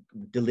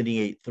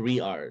delineate 3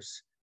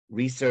 R's: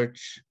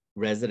 research,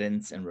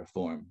 residence, and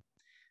reform.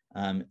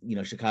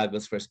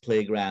 Chicago's first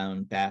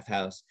playground,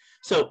 bathhouse.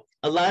 So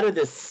a lot of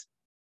this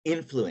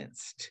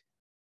influenced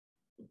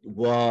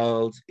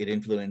Wald, it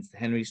influenced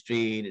Henry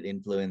Street, it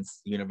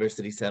influenced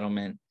University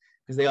Settlement,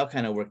 because they all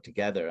kind of work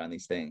together on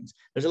these things.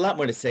 There's a lot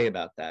more to say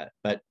about that,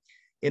 but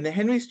in the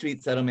Henry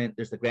Street Settlement,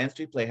 there's the Grand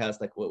Street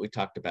Playhouse, like what we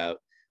talked about,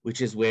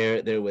 which is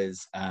where there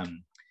was,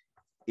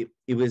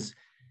 it was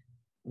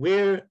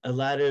where a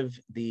lot of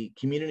the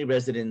community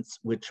residents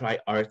would try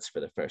arts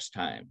for the first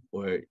time,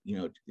 or,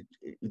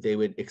 they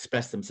would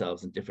express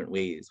themselves in different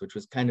ways, which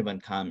was kind of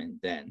uncommon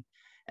then.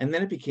 And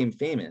then it became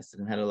famous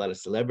and had a lot of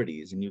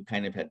celebrities, and you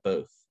kind of had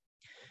both.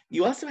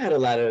 You also had a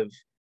lot of,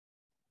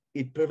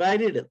 it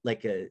provided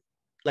like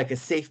a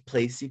safe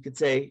place, you could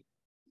say,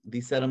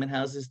 these settlement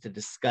houses, to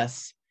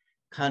discuss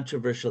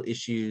controversial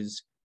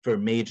issues for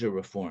major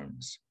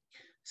reforms.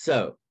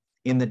 So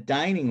in the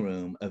dining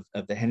room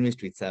of the Henry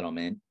Street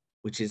Settlement,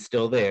 which is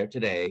still there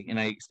today, and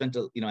I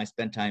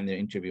spent time there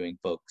interviewing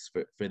folks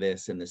for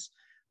this and this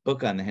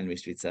book on the Henry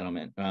Street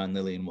Settlement, on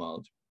Lillian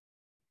Wald.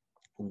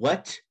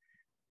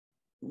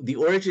 The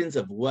origins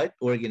of what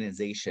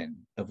organization,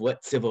 of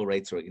what civil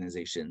rights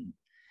organization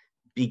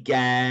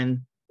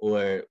began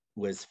or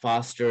was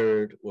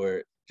fostered,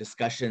 or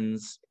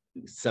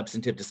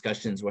substantive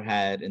discussions were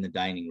had in the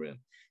dining room,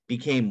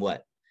 became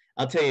what?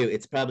 I'll tell you,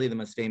 it's probably the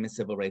most famous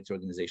civil rights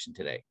organization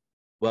today.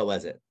 What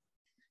was it?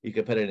 You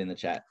could put it in the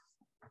chat.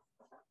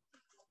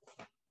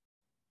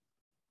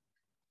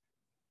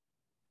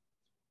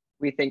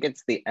 We think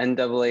it's the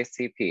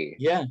NAACP.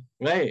 Yeah,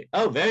 right.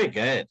 Oh, very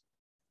good.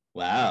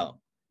 Wow.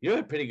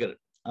 You're pretty good.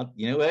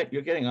 You know what?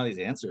 You're getting all these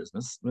answers.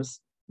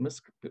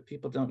 Most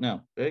people don't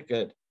know. Very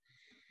good.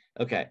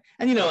 Okay.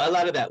 And, a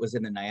lot of that was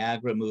in the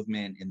Niagara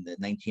movement in the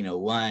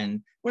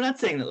 1901. We're not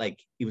saying that like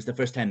it was the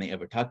first time they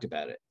ever talked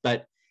about it,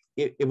 but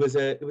it was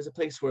a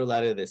place where a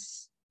lot of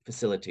this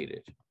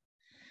facilitated.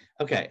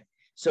 Okay.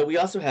 So we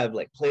also have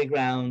like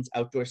playgrounds,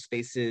 outdoor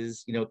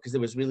spaces, because there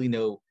was really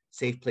no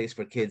safe place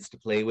for kids to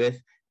play with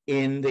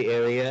in the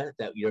area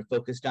that you're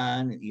focused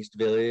on, in East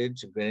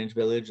Village, Greenwich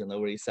Village, and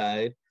Lower East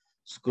Side.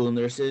 School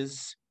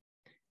nurses,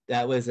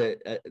 that was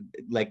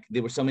like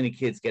there were so many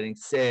kids getting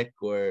sick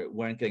or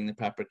weren't getting the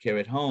proper care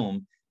at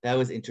home, that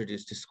was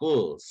introduced to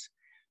schools.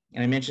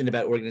 And I mentioned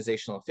about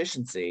organizational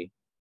efficiency,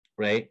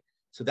 right?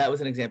 So that was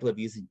an example of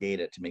using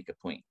data to make a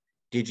point.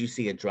 Did you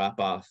see a drop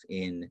off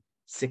in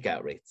sick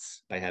out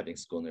rates by having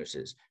school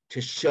nurses,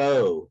 to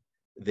show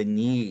the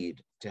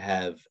need to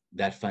have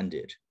that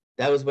funded?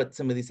 That was what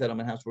some of these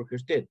settlement house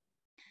workers did.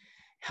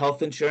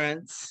 Health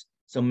insurance,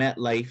 so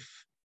MetLife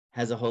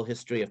has a whole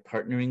history of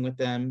partnering with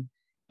them.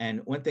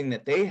 And one thing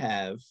that they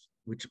have,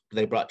 which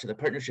they brought to the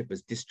partnership,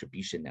 was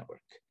distribution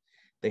network.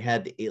 They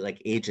had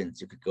like agents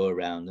who could go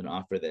around and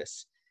offer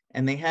this.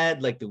 And they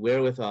had like the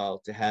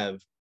wherewithal to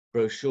have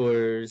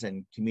brochures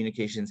and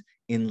communications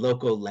in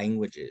local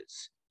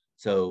languages.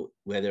 So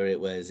whether it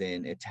was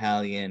in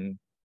Italian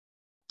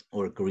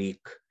or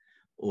Greek,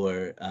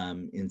 or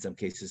in some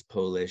cases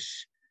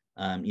Polish,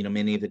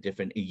 many of the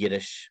different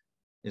Yiddish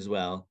as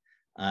well.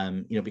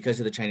 Because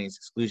of the Chinese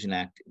Exclusion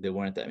Act, there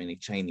weren't that many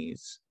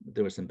Chinese.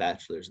 There were some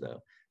bachelors though,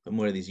 but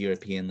more of these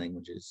European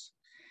languages.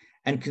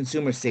 And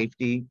consumer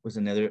safety was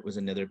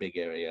another big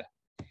area.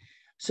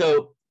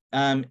 So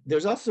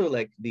there's also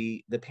like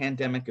the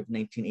pandemic of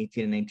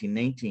 1918 and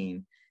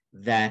 1919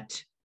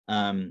 that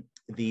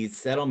these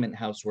settlement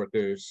house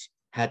workers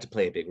had to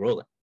play a big role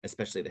in,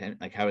 especially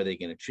like how are they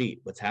going to treat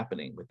what's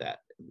happening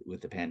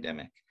with the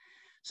pandemic.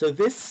 So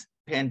this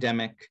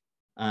pandemic,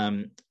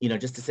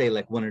 just to say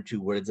like one or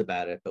two words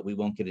about it, but we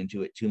won't get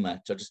into it too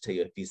much. I'll just tell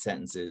you a few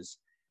sentences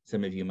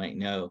some of you might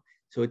know.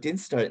 So it didn't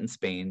start in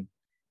Spain,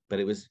 but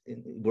it was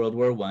in World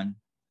War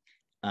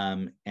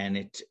I,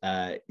 and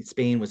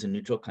Spain was a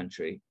neutral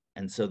country,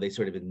 and so they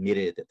sort of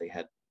admitted that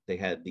they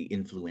had the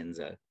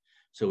influenza.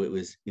 So it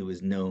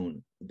was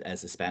known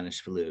as the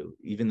Spanish flu,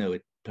 even though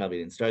it probably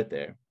didn't start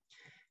there.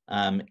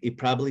 It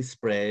probably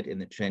spread in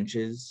the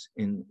trenches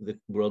in the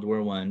World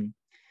War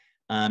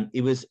I.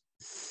 It was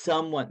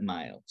somewhat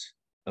mild,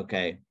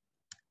 okay,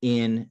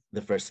 in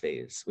the first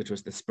phase, which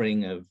was the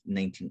spring of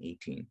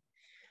 1918.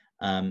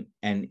 And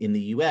in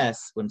the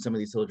US, when some of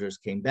these soldiers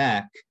came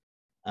back,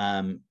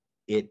 in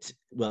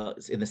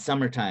the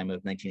summertime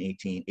of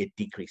 1918, it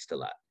decreased a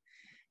lot.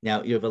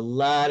 Now, you have a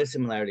lot of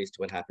similarities to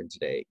what happened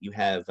today. You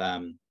have,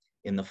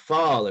 in the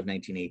fall of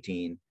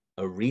 1918,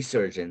 a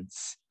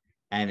resurgence,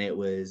 and it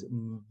was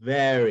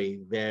very,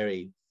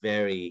 very,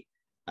 very,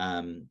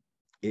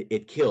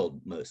 it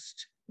killed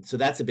most. So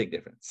that's a big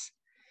difference.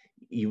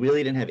 You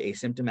really didn't have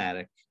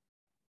asymptomatic,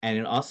 and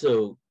it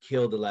also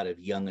killed a lot of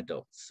young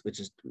adults, which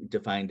is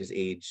defined as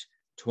age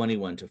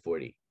 21 to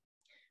 40.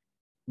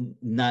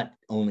 Not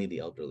only the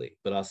elderly,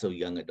 but also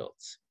young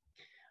adults.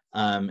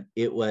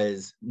 It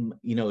was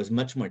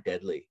much more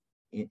deadly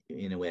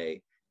in a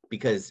way,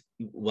 because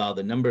while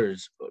the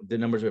numbers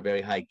were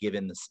very high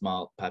given the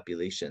small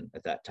population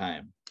at that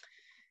time.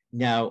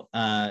 Now,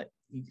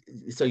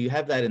 so you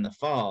have that in the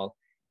fall.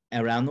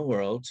 Around the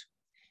world,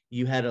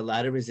 you had a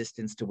lot of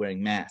resistance to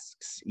wearing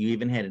masks. You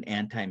even had an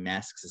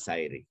anti-mask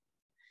society.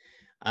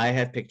 I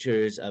have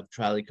pictures of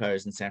trolley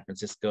cars in San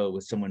Francisco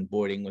with someone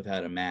boarding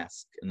without a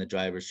mask and the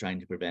driver's trying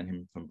to prevent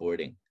him from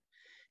boarding.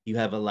 You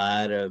have a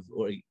lot of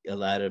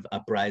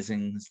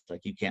uprisings,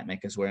 like you can't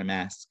make us wear a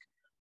mask.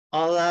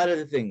 A lot of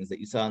the things that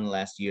you saw in the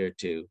last year or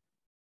two,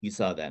 you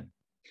saw then.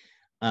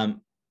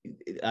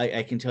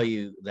 I can tell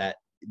you that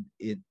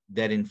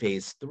in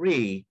phase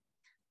 3,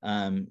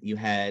 you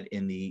had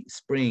in the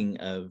spring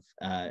of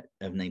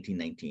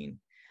 1919.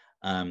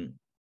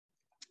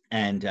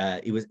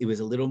 It was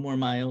a little more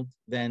mild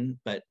then,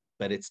 but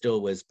it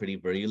still was pretty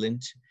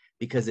virulent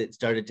because it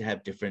started to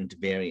have different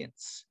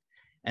variants.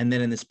 And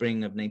then in the spring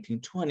of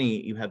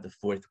 1920, you have the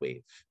 4th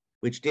wave,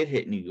 which did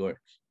hit New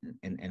York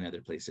and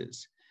other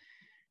places.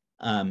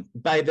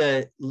 By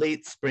the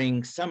late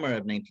spring, summer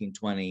of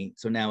 1920,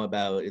 so now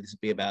this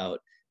would be about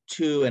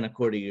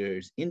 2.25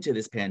 years into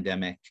this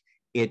pandemic,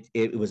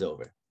 it was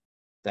over.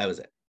 That was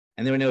it.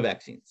 And there were no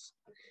vaccines.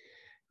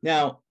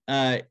 Now,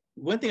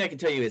 one thing I can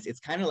tell you is it's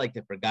kind of like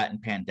the forgotten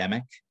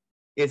pandemic.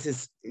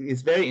 It's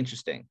very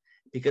interesting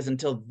because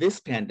until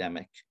this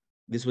pandemic,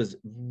 this was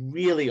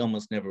really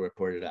almost never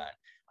reported on.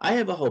 I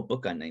have a whole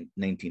book on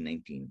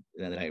 1919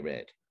 that I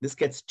read. This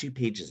gets 2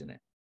 pages in it.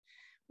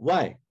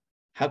 Why?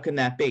 How can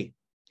that be?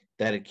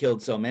 That it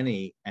killed so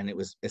many and it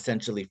was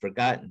essentially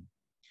forgotten.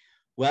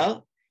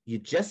 Well, you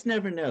just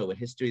never know what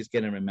history is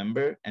going to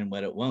remember and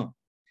what it won't.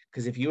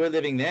 Because if you were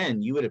living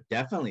then, you would have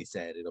definitely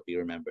said it'll be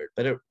remembered.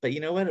 But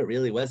you know what? It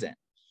really wasn't.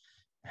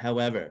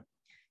 However,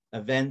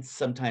 events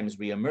sometimes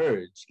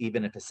reemerge,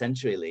 even if a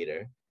century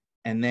later,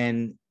 and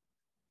then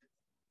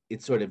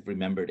it's sort of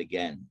remembered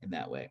again in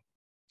that way.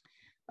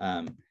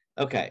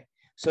 Okay,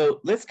 so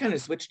let's kind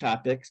of switch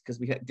topics because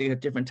we have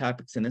different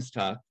topics in this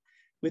talk.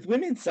 With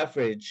women's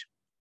suffrage,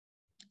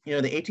 the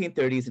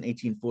 1830s and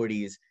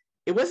 1840s,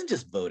 it wasn't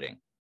just voting.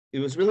 It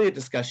was really a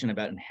discussion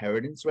about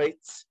inheritance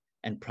rights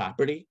and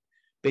property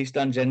based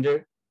on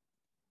gender.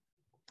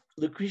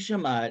 Lucretia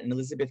Mott and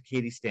Elizabeth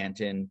Cady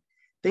Stanton,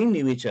 they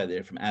knew each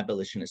other from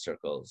abolitionist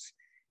circles,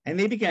 and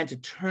they began to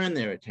turn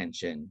their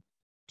attention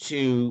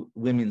to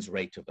women's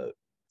right to vote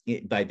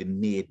by the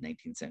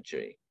mid-19th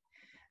century.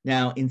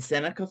 Now, in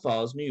Seneca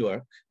Falls, New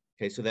York,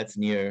 okay, so that's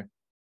near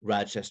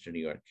Rochester,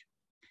 New York,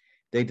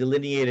 they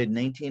delineated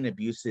 19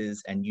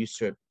 abuses and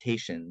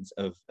usurpations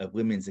of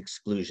women's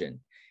exclusion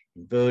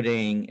in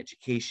voting,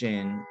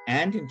 education,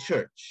 and in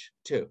church,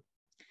 too.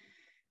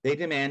 They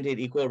demanded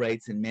equal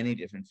rights in many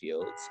different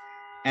fields.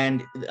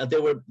 And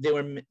there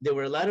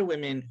were a lot of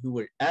women who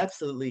were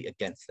absolutely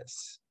against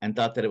this and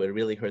thought that it would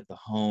really hurt the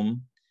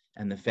home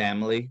and the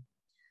family.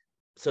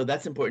 So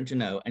that's important to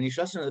know. And you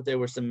should also know that there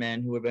were some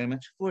men who were very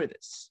much for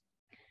this.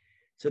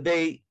 So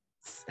they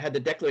had the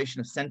Declaration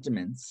of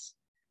Sentiments.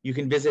 You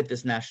can visit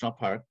this national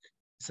park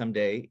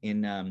someday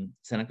in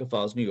Seneca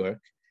Falls, New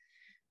York.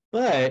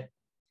 But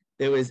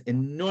there was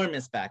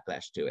enormous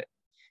backlash to it.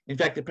 In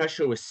fact, the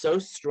pressure was so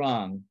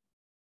strong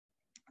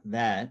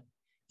that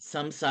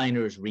some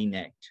signers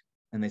reneged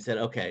and they said,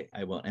 okay,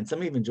 I won't. And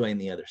some even joined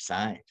the other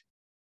side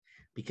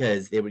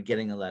because they were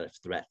getting a lot of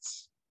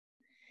threats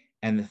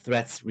and the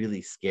threats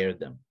really scared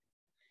them.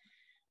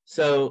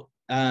 So,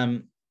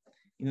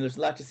 there's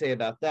a lot to say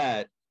about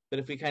that. but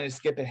if we kind of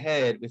skip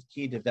ahead with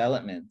key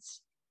developments.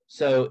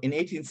 So in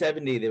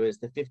 1870, there was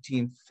the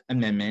 15th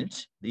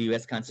Amendment, the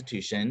US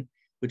Constitution,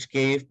 which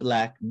gave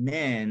Black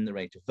men the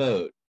right to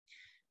vote.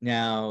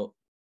 Now,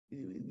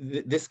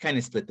 this kind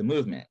of split the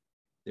movement.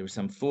 There were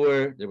some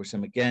for, there were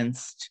some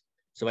against.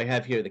 So I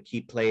have here the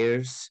key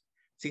players.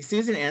 See,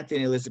 Susan Anthony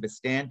and Elizabeth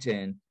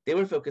Stanton, they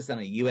were focused on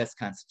a US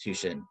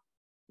Constitution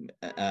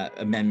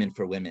amendment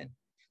for women.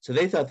 So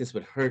they thought this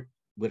would hurt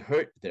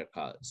their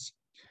cause.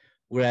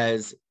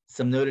 Whereas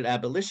some noted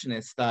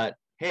abolitionists thought,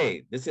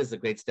 hey, this is a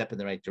great step in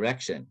the right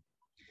direction.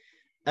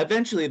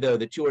 Eventually, though,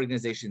 the two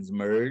organizations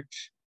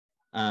merge.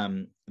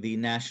 The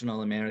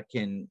National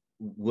American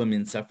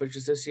Women's Suffrage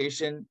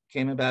Association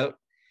came about.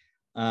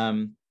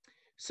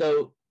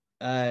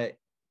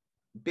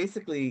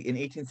 Basically, in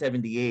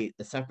 1878,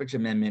 the suffrage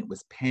amendment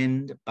was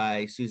penned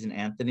by Susan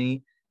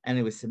Anthony, and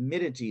it was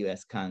submitted to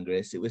US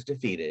Congress. It was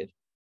defeated,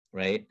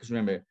 right? Because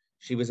remember,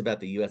 she was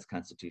about the US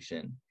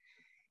Constitution.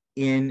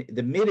 In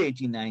the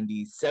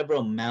mid-1890s,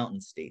 several mountain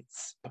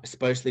states,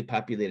 sparsely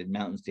populated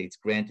mountain states,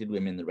 granted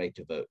women the right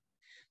to vote.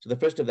 So the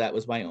first of that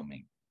was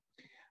Wyoming.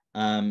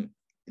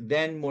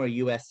 Then more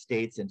US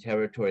states and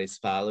territories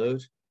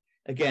followed.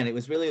 Again, it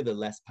was really the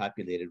less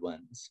populated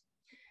ones.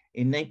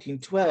 In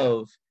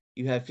 1912,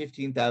 you have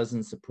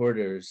 15,000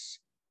 supporters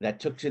that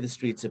took to the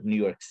streets of New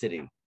York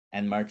City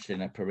and marched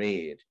in a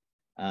parade.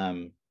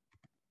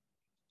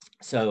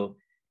 So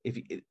if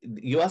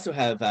you also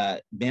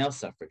have male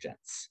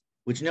suffragettes,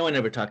 which no one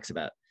ever talks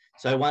about.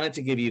 So I wanted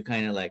to give you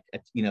kind of like,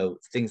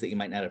 things that you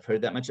might not have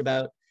heard that much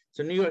about.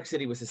 So New York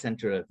City was the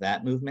center of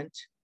that movement,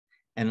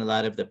 and a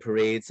lot of the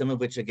parades, some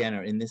of which again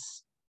are in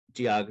this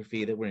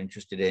geography that we're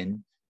interested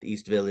in, the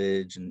East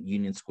Village and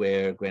Union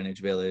Square,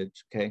 Greenwich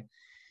Village, okay?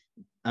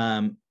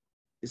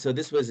 So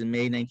this was in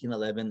May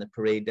 1911, the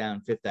parade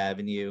down Fifth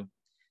Avenue,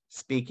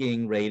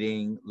 speaking,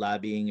 writing,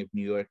 lobbying of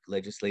New York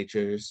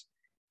legislatures.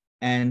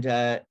 And,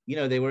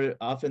 they were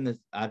often the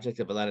object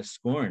of a lot of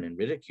scorn and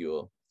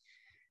ridicule.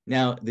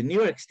 Now, the New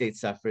York state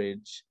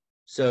suffrage,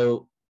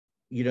 so,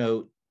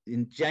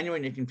 in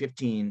January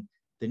 1915,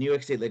 the New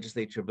York state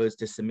legislature votes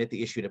to submit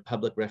the issue to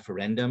public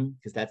referendum,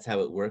 because that's how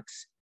it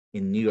works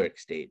in New York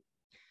state.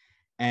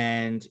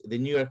 And the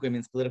New York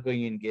Women's Political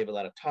Union gave a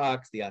lot of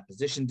talks, the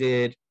opposition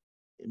did.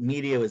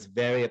 Media was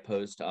very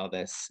opposed to all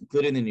this,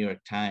 including the New York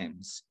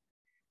Times.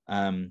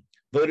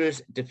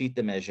 Voters defeat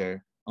the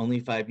measure, only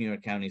 5 New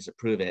York counties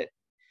approve it.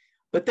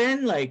 But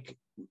then,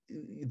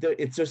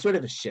 it's a sort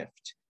of a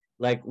shift.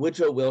 Like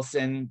Woodrow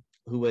Wilson,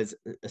 who was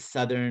a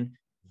Southern,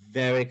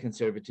 very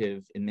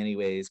conservative in many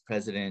ways,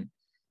 president,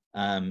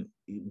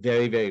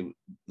 very, very,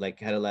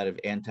 had a lot of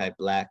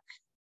anti-Black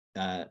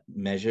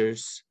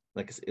measures,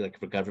 like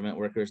for government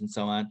workers and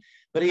so on.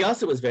 But he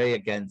also was very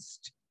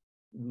against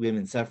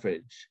women's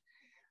suffrage.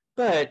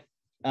 But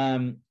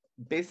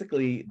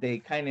basically, they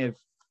kind of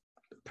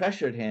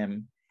pressured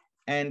him.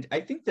 And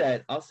I think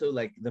that also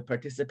the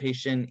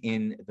participation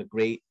in the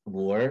Great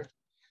War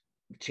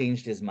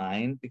changed his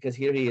mind, because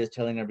here he is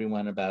telling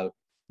everyone about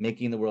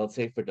making the world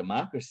safe for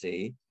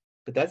democracy,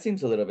 but that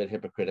seems a little bit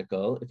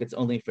hypocritical if it's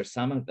only for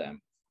some of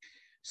them.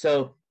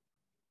 So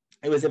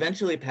it was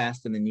eventually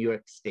passed in the New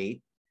York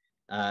State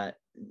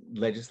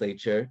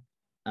legislature,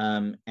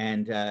 and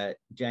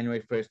January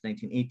 1st,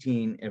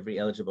 1918, every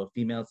eligible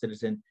female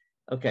citizen.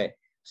 Okay,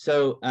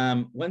 so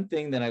one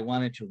thing that I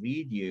wanted to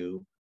read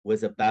you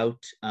was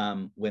about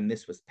when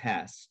this was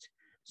passed.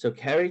 So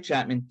Carrie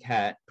Chapman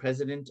Catt,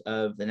 president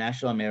of the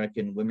National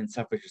American Women's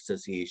Suffrage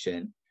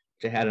Association,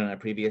 which I had on a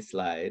previous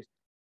slide,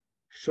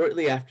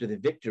 shortly after the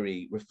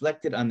victory,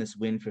 reflected on this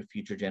win for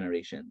future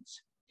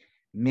generations.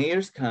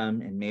 Mayors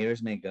come and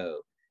mayors may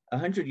go.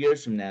 100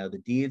 years from now, the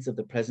deeds of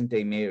the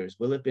present-day mayors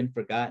will have been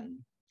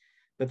forgotten,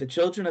 but the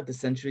children of the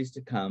centuries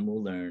to come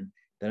will learn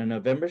that on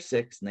November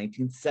 6,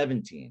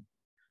 1917,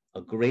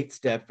 a great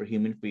step for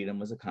human freedom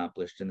was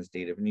accomplished in the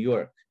state of New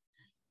York.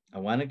 I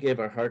want to give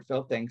our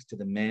heartfelt thanks to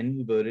the men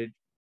who voted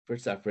for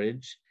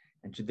suffrage,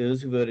 and to those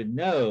who voted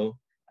no,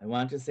 I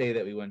want to say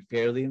that we won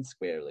fairly and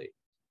squarely.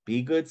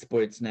 Be good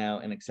sports now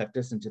and accept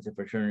us into the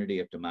fraternity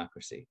of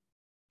democracy.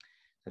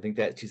 I think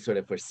that she's sort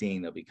of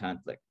foreseeing there'll be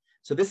conflict.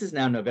 So this is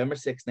now November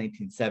 6,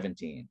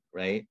 1917,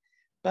 right?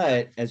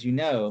 But as you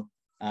know,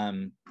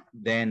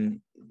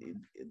 then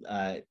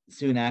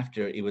soon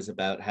after, it was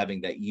about having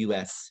that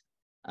US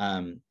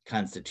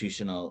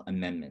constitutional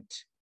amendment,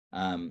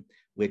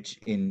 which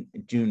in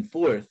June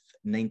 4th,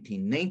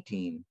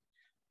 1919,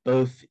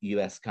 both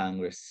US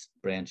Congress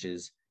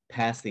branches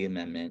passed the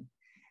amendment,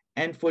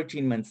 and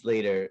 14 months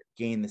later,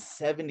 gained the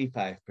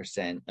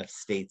 75% of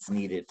states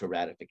needed for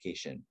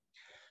ratification.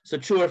 So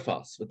true or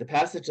false? With the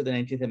passage of the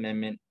 19th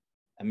Amendment,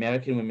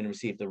 American women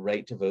received the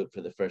right to vote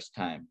for the first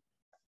time.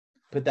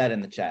 Put that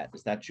in the chat.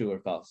 Is that true or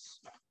false?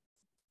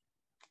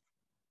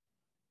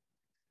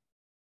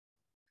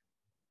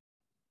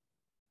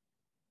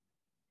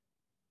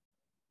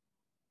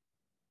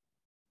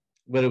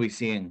 What are we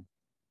seeing?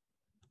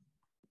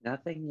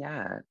 Nothing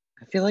yet.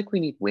 I feel like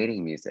we need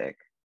waiting music.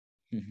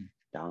 Mm-hmm.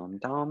 Dom,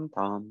 dom,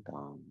 dom,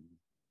 dom.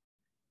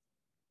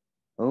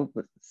 Oh,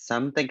 but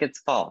some think it's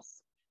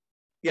false.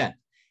 Yeah,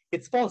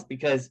 it's false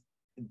because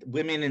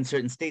women in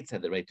certain states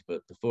had the right to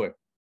vote before,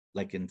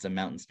 like in some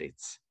mountain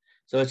states.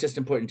 So it's just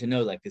important to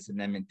know, like, this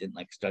amendment didn't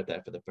like start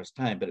that for the first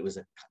time, but it was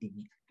a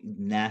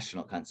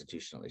national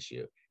constitutional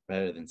issue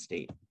rather than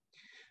state.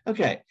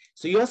 Okay,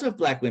 so you also have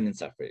Black women's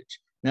suffrage.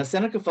 Now,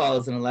 Seneca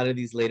Falls and a lot of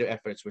these later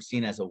efforts were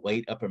seen as a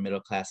white upper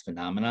middle class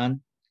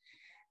phenomenon,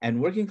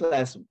 and working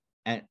class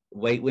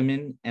white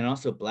women and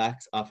also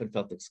Blacks often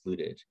felt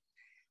excluded.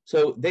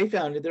 So they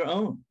founded their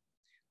own.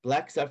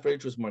 Black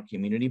suffrage was more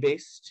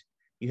community-based.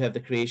 You have the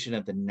creation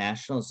of the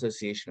National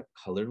Association of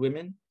Colored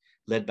Women,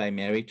 led by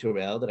Mary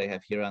Terrell, that I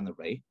have here on the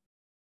right.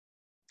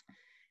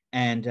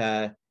 And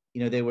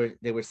you know,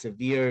 there were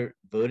severe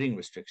voting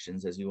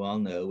restrictions, as you all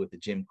know, with the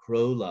Jim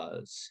Crow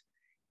laws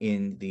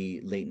in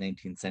the late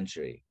 19th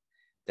century,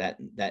 that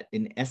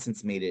in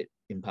essence made it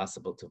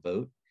impossible to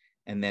vote.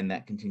 And then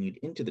that continued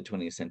into the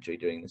 20th century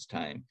during this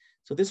time.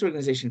 So this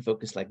organization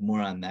focused like more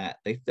on that.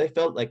 They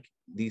felt like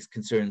these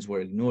concerns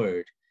were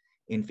ignored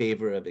in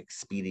favor of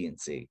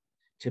expediency,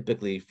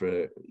 typically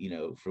for, you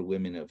know, for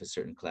women of a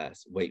certain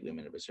class, white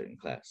women of a certain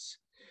class.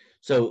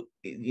 So,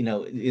 you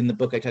know, in the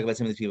book, I talk about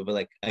some of these people, but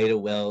like Ida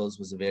Wells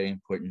was a very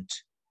important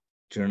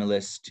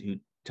journalist who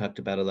talked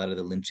about a lot of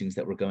the lynchings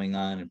that were going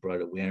on and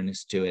brought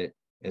awareness to it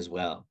as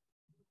well,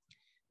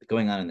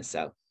 going on in the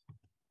South.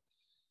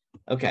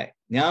 Okay,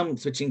 now I'm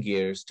switching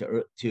gears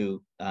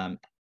to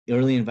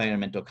early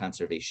environmental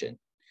conservation.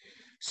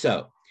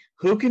 So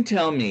who can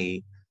tell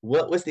me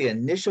what was the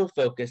initial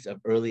focus of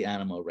early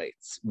animal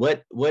rights?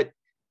 What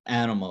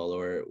animal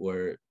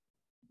or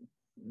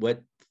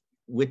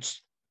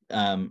which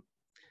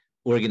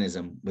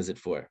organism was it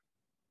for?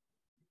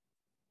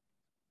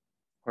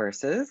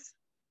 Horses?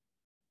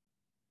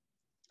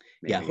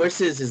 Maybe. Yeah,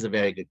 horses is a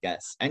very good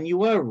guess. And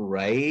you are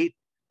right,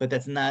 but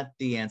that's not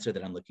the answer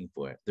that I'm looking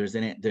for.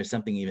 There's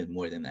something even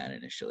more than that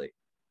initially.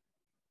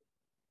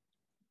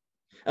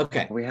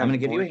 Okay, I'm going to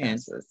give you a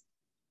hint.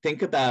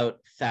 Think about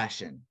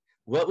fashion.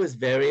 What was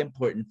very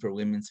important for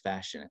women's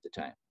fashion at the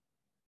time?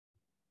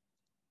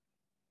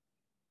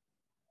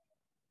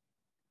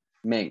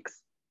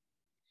 Minks.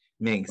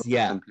 Minks,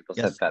 yeah. Some people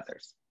said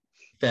feathers.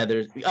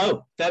 Feathers.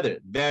 Oh, feather.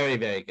 Very,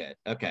 very good.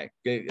 Okay.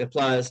 Good.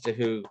 Applause to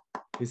who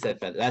said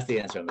feather. That's the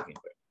answer I'm looking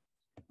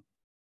for.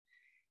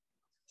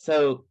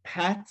 So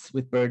hats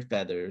with bird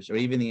feathers, or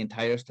even the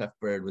entire stuffed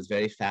bird, was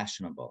very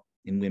fashionable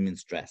in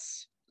women's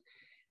dress.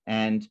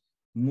 And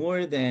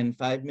more than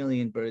 5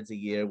 million birds a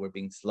year were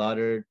being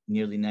slaughtered.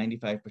 Nearly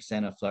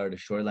 95% of Florida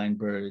shoreline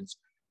birds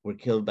were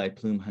killed by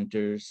plume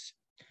hunters.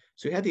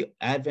 So we had the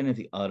advent of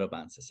the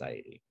Audubon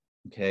Society,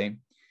 okay?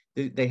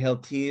 They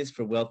held teas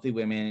for wealthy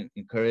women,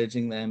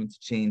 encouraging them to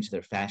change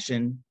their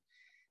fashion.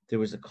 There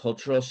was a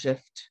cultural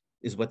shift,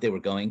 is what they were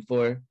going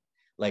for.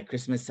 Like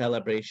Christmas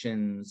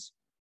celebrations,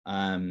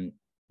 you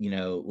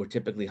know, were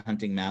typically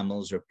hunting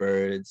mammals or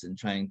birds and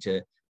trying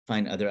to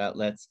find other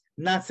outlets.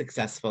 Not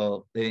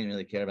successful. They didn't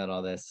really care about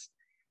all this.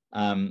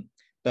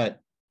 But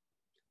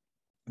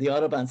the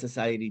Audubon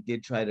Society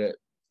did try to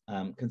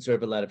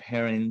conserve a lot of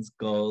herons,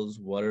 gulls,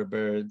 water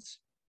birds.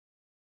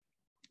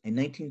 In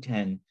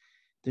 1910,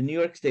 the New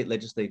York State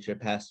Legislature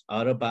passed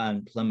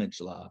Audubon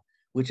Plumage Law,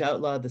 which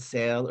outlawed the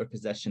sale or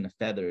possession of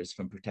feathers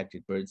from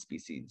protected bird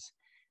species.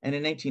 And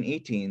in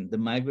 1918, the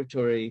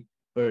Migratory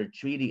Bird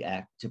Treaty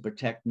Act to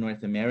protect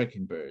North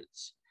American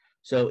birds.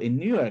 So in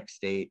New York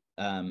State,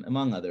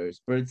 among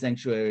others, bird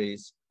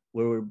sanctuaries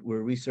where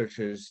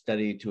researchers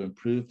studied to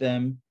improve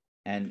them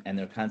and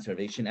their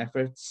conservation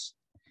efforts.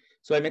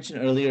 So I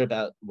mentioned earlier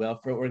about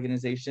welfare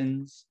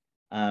organizations.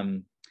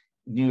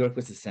 New York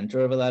was the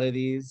center of a lot of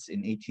these. In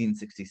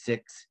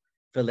 1866,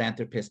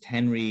 philanthropist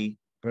Henry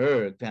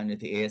Bergh founded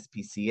the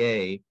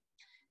ASPCA.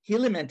 He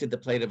lamented the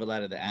plight of a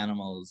lot of the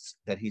animals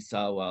that he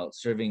saw while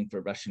serving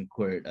for Russian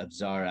court of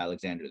Tsar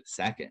Alexander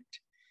II.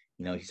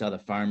 You know, he saw the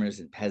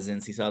farmers and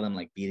peasants. He saw them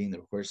like beating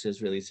their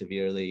horses really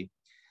severely.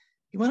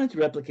 He wanted to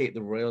replicate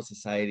the Royal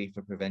Society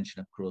for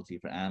Prevention of Cruelty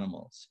for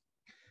Animals.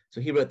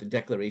 So he wrote the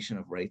Declaration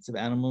of Rights of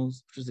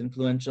Animals, which was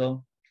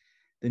influential.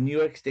 The New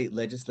York State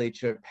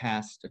Legislature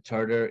passed a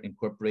charter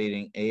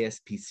incorporating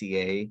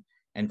ASPCA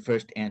and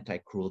first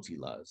anti-cruelty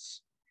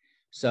laws.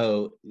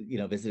 So, you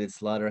know, visited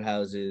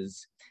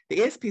slaughterhouses. The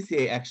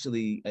ASPCA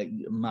actually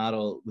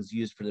model was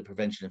used for the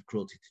prevention of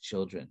cruelty to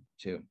children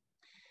too.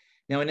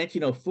 Now in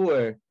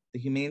 1904, the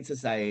Humane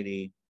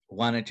Society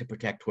wanted to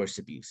protect horse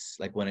abuse,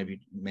 like one of you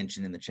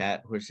mentioned in the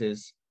chat,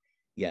 horses.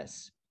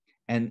 Yes.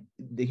 And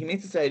the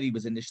Humane Society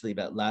was initially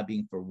about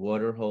lobbying for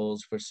water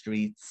holes for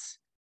streets,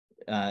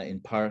 in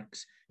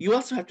parks. You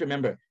also have to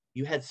remember,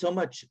 you had so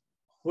much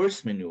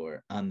horse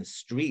manure on the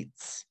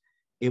streets.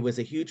 It was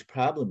a huge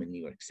problem in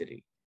New York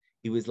City.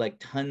 It was like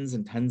tons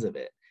and tons of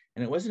it.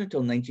 And it wasn't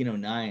until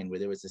 1909 where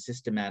there was a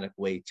systematic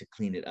way to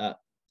clean it up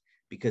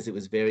because it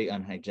was very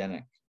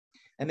unhygienic.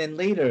 And then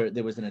later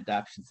there was an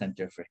adoption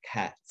center for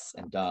cats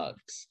and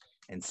dogs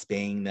and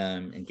spaying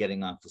them and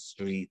getting off the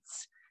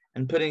streets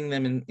and putting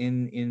them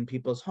in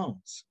people's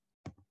homes.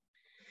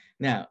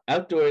 Now,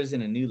 outdoors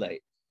in a new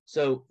light.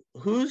 So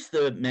who's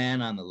the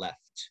man on the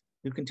left?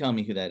 Who can tell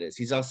me who that is?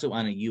 He's also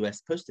on a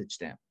US postage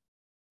stamp,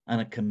 on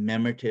a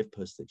commemorative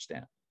postage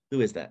stamp.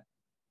 Who is that?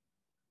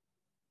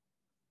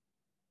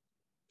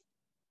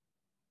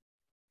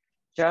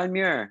 John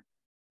Muir.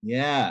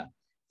 Yeah,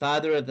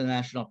 father of the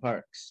national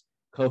parks,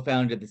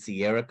 co-founded the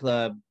Sierra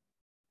Club.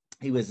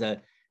 He was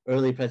a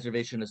early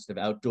preservationist of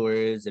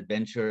outdoors,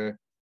 adventure.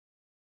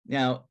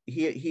 Now,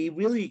 he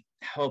really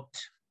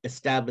helped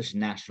establish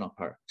national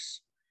parks.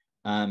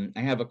 I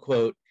have a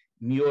quote: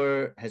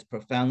 Muir has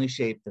profoundly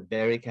shaped the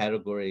very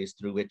categories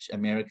through which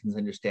Americans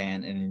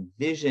understand and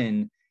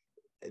envision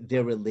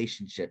their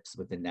relationships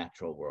with the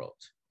natural world.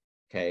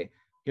 Okay,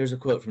 here's a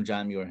quote from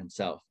John Muir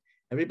himself.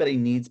 Everybody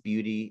needs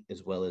beauty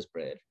as well as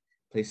bread,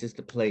 places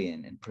to play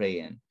in and pray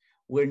in,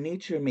 where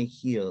nature may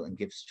heal and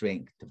give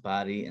strength to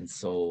body and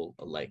soul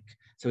alike.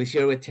 So he's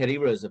here with Teddy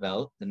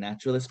Roosevelt, the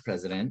naturalist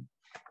president,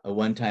 a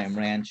one-time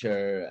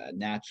rancher, a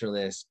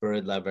naturalist,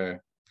 bird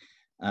lover.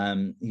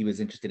 He was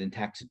interested in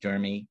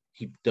taxidermy.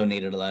 He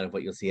donated a lot of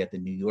what you'll see at the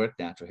New York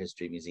Natural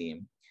History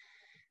Museum.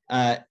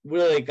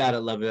 Really got a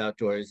love of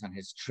outdoors on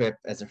his trip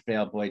as a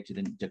frail boy to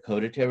the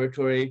Dakota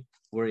Territory,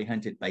 where he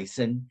hunted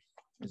bison.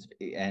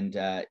 And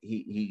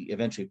he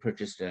eventually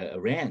purchased a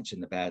ranch in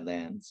the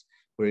Badlands,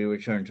 where he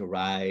returned to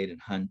ride and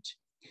hunt.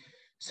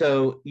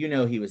 So, you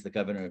know, he was the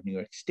governor of New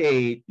York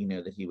State. You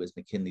know that he was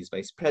McKinley's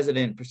vice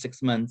president for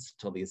 6 months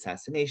till the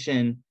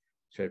assassination,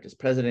 served as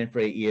president for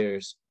 8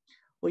 years.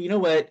 Well, you know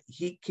what?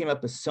 He came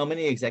up with so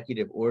many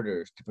executive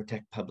orders to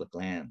protect public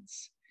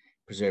lands,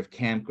 preserve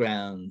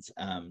campgrounds,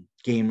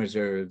 game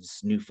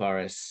reserves, new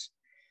forests.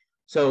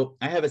 So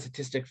I have a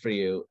statistic for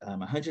you: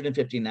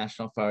 150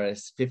 national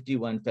forests,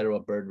 51 federal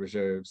bird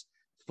reserves,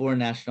 4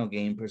 national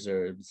game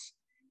preserves,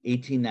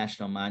 18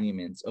 national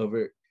monuments,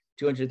 over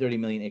 230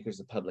 million acres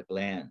of public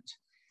land.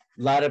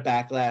 A lot of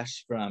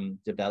backlash from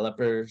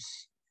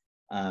developers,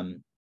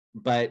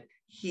 but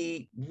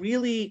he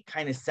really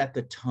kind of set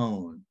the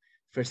tone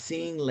for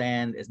seeing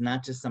land as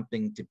not just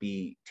something to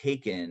be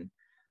taken,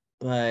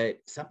 but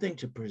something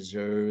to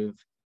preserve,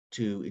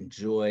 to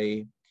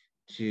enjoy,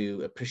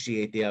 to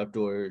appreciate the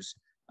outdoors.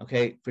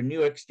 Okay, for New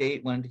York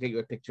State, wanted to get you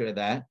a picture of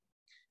that.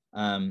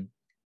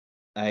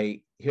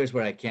 Here's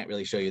where I can't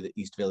really show you the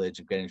East Village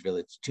and Greenwich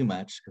Village too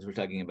much, because we're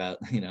talking about,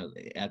 you know,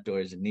 the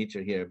outdoors and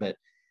nature here, but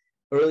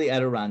early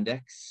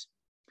Adirondacks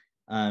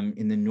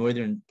in the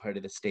northern part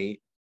of the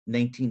state,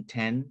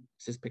 1910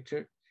 is this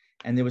picture.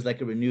 And there was like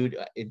a renewed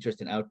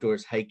interest in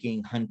outdoors,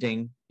 hiking,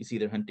 hunting. You see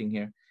they're hunting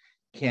here,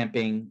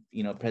 camping,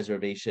 you know,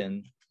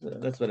 preservation.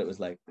 That's what it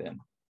was like then.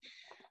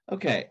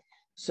 Okay,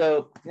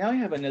 so now I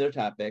have another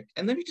topic,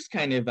 and let me just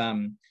kind of,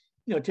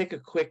 you know, take a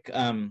quick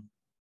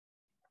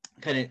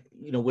kind of,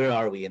 you know, where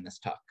are we in this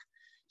talk?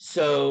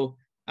 So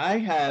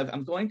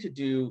I'm going to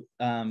do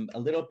a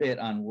little bit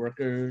on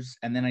workers,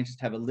 and then I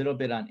just have a little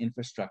bit on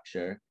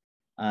infrastructure,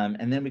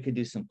 and then we could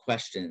do some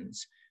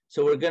questions.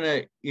 So we're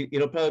gonna,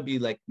 it'll probably be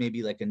like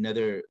maybe like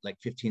another like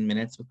 15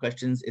 minutes with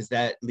questions. Is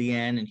that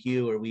Leanne and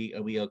Hugh, are we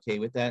okay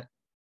with that?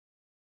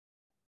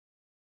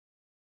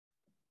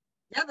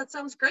 Yeah, that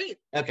sounds great.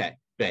 Okay,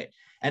 great.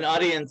 And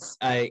audience,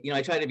 I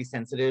try to be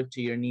sensitive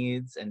to your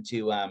needs and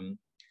to,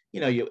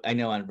 I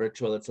know on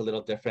virtual it's a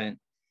little different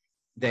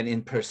than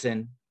in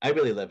person. I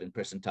really love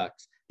in-person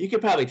talks. You can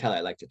probably tell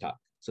I like to talk.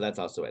 So that's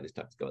also why these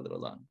talks go a little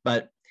long.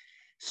 But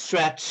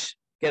stretch,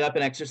 get up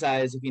and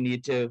exercise if you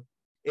need to.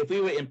 If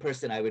we were in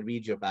person, I would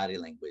read your body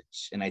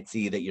language and I'd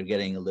see that you're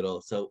getting a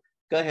little, so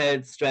go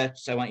ahead,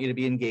 stretch. I want you to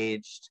be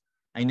engaged.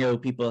 I know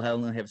people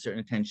only have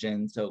certain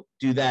attention, so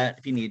do that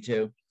if you need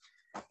to.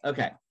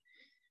 Okay,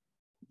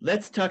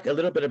 let's talk a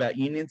little bit about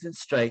unions and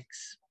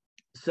strikes.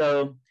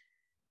 So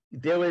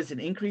there was an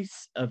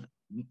increase of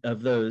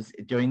those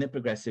during the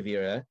Progressive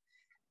era.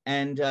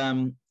 And,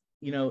 a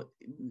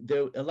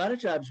lot of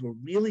jobs were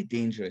really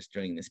dangerous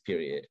during this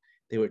period.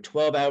 They were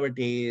 12-hour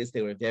days.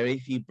 There were very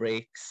few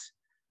breaks.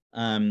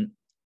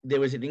 There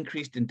was an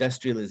increased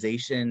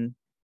industrialization,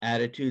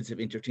 attitudes of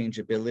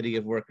interchangeability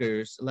of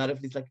workers, a lot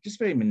of these like just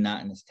very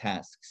monotonous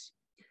tasks.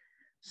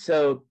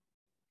 So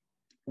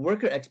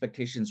worker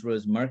expectations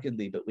rose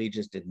markedly, but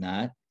wages did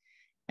not.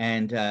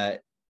 And a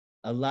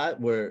lot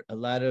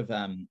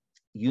of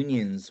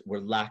unions were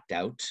locked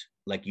out,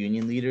 like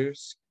union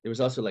leaders. There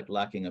was also like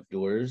locking of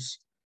doors.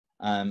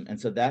 And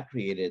so that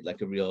created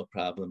like a real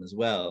problem as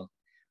well.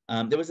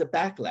 There was a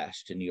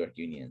backlash to New York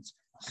unions.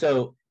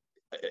 So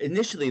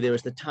initially there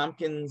was the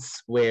Tompkins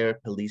Square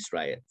police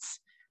riots.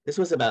 This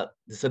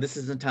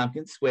is in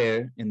Tompkins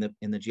Square in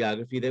the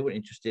geography that we're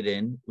interested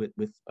in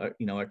with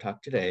our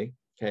talk today.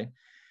 Okay,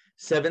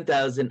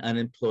 7,000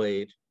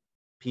 unemployed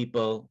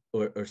people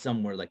or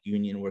some were like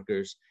union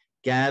workers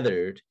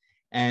gathered,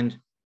 and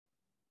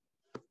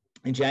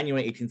in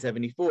January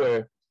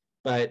 1874,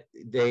 but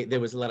there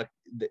was a lot of,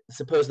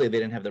 supposedly they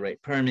didn't have the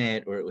right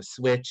permit or it was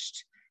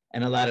switched,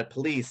 and a lot of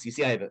police, you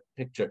see I have a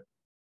picture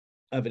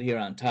of it here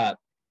on top,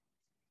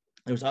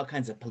 there was all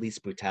kinds of police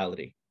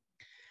brutality.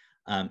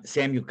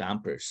 Samuel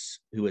Gompers,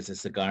 who was a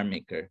cigar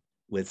maker,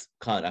 was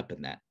caught up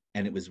in that,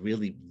 and it was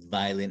really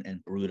violent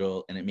and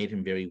brutal, and it made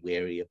him very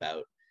wary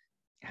about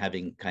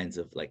having kinds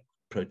of like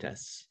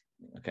protests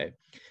okay?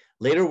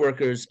 Later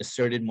workers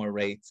asserted more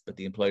rights, but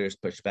the employers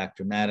pushed back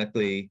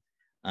dramatically.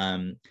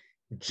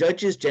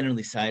 Judges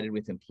generally sided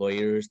with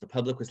employers. The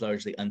public was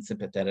largely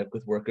unsympathetic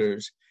with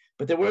workers,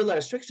 but there were a lot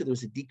of restrictions. There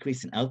was a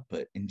decrease in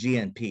output in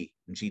GNP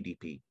and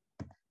GDP.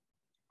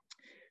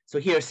 So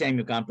here,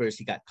 Samuel Gompers,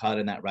 he got caught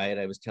in that riot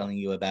I was telling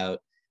you about.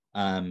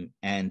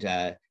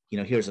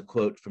 Here's a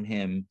quote from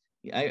him.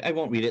 I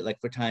won't read it, like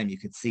for time, you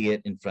could see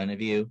it in front of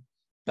you,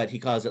 but he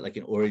calls it like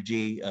an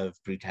orgy of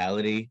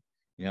brutality.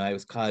 I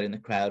was caught in the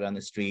crowd on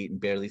the street and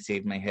barely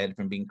saved my head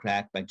from being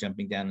cracked by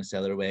jumping down a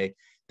cellarway.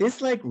 This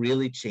like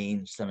really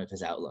changed some of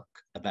his outlook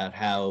about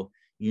how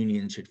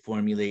unions should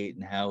formulate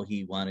and how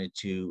he wanted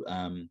to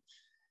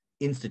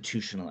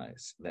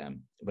institutionalize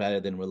them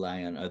rather than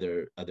rely on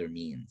other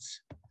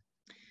means.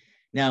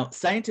 Now,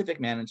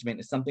 scientific management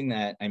is something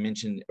that I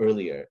mentioned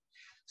earlier.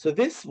 So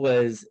this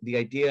was the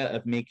idea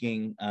of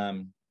making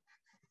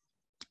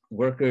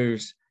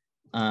workers,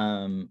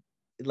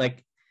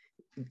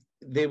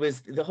 there was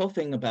the whole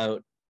thing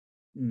about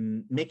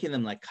making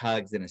them like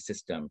cogs in a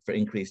system for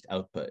increased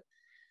output.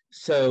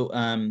 So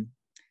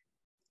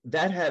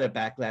that had a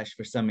backlash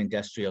for some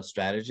industrial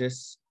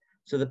strategists.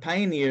 So the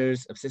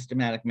pioneers of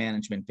systematic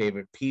management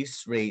favored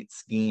piece rate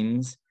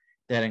schemes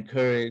that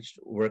encouraged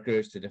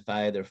workers to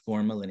defy their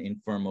formal and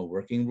informal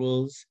working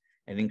rules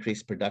and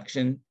increase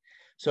production.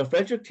 So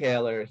Frederick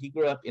Taylor, he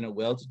grew up in a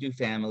well-to-do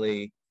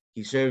family.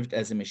 He served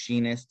as a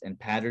machinist and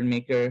pattern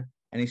maker,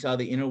 and he saw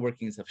the inner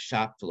workings of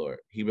shop floor.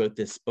 He wrote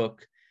this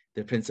book,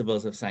 The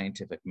Principles of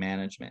Scientific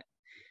Management.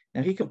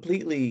 Now, he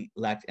completely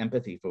lacked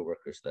empathy for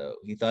workers, though.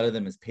 He thought of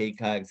them as paid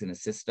cogs in a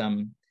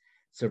system,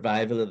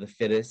 survival of the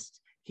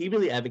fittest. He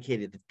really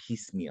advocated the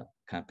piecemeal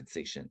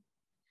compensation.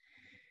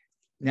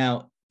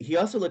 Now, he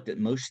also looked at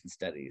motion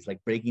studies,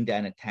 like breaking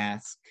down a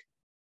task.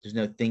 There's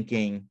no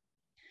thinking.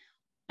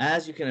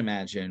 As you can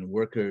imagine,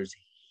 workers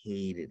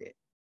hated it,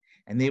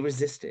 and they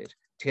resisted.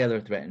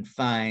 Taylor threatened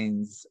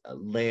fines,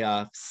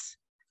 layoffs.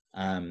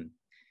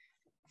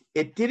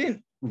 It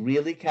didn't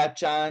really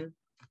catch on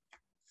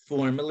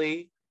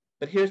formally,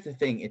 but here's the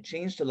thing. It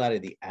changed a lot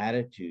of the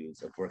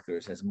attitudes of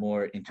workers as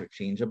more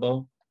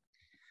interchangeable.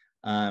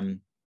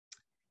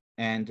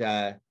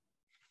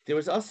 There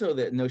was also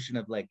the notion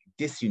of like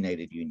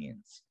disunited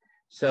unions.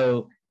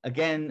 So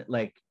again,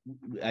 like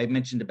I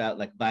mentioned about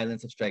like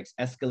violence of strikes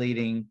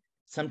escalating,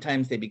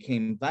 sometimes they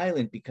became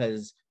violent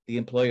because the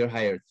employer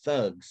hired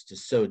thugs to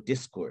sow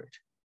discord,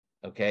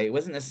 okay? It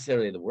wasn't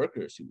necessarily the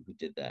workers who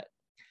did that.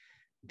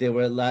 There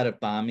were a lot of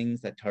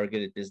bombings that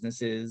targeted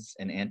businesses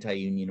and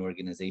anti-union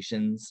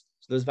organizations.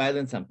 So there was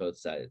violence on both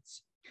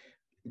sides.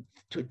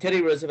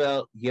 Teddy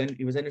Roosevelt,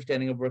 he was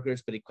understanding of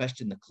workers, but he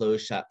questioned the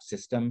closed shop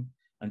system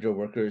under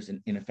workers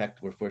in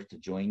effect were forced to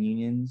join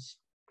unions.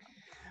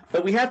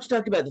 But we have to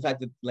talk about the fact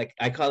that, like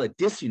I call it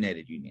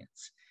disunited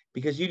unions,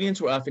 because unions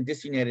were often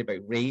disunited by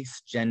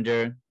race,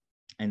 gender,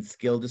 and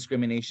skill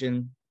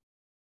discrimination.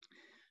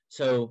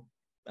 So,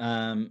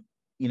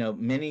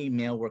 many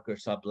male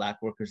workers saw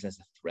Black workers as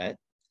a threat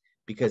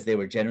because they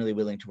were generally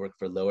willing to work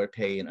for lower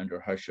pay and under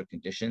harsher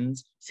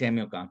conditions.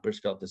 Samuel Gompers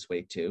felt this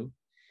way too.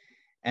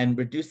 And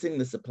reducing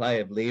the supply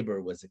of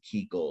labor was a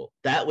key goal.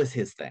 That was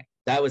his thing.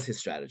 That was his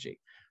strategy.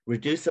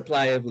 Reduce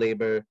supply of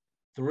labor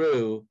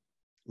through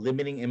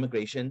limiting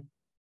immigration,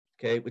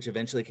 okay, which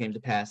eventually came to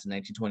pass in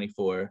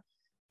 1924,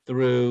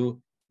 through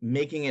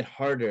making it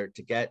harder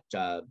to get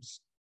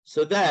jobs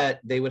so that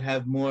they would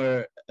have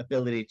more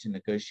ability to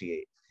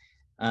negotiate.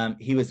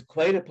 He was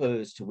quite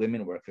opposed to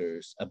women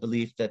workers, a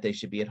belief that they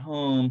should be at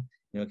home,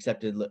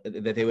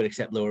 that they would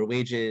accept lower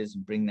wages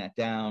and bring that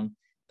down,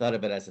 thought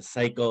of it as a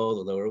cycle,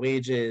 the lower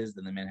wages,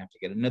 then the men have to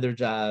get another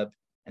job,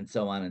 and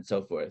so on and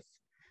so forth.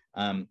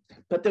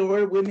 But there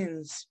were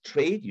women's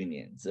trade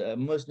unions,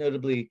 most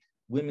notably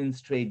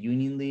Women's Trade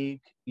Union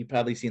League. You've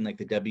probably seen like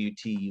the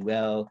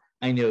WTUL.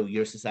 I know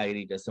your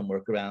society does some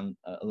work around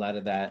a lot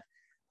of that.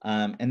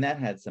 And that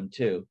had some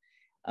too.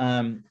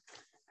 And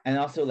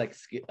also like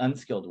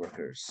unskilled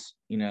workers,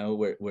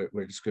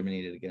 were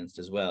discriminated against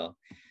as well.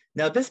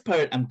 Now this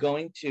part I'm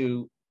going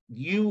to,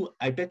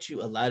 I bet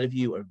you a lot of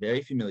you are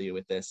very familiar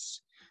with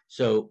this.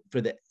 So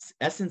for the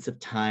essence of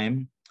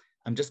time,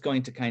 I'm just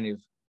going to kind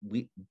of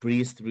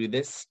breeze through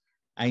this.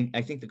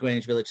 I think the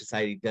Greenwich Village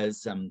Society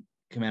does some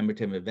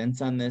commemorative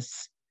events on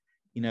this,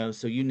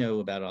 so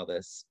about all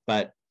this,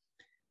 but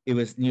it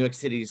was New York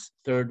City's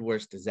third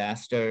worst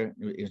disaster.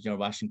 It was near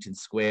Washington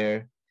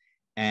Square.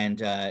 And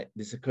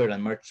this occurred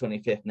on March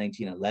 25th,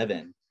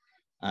 1911.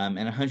 And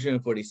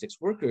 146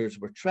 workers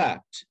were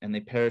trapped and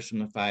they perished from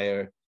the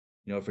fire,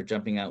 for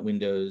jumping out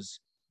windows.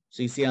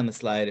 So you see on the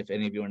slide, if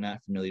any of you are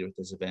not familiar with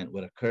this event,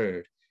 what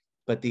occurred.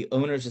 But the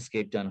owners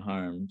escaped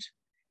unharmed.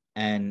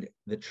 And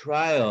the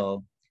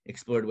trial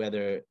explored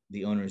whether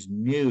the owners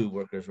knew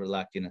workers were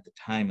locked in at the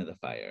time of the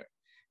fire.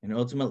 And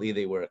ultimately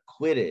they were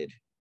acquitted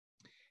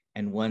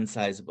and won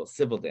sizable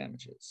civil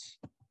damages.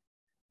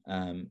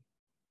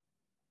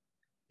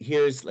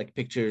 Here's like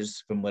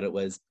pictures from what it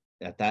was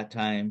at that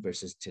time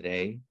versus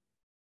today,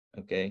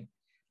 okay?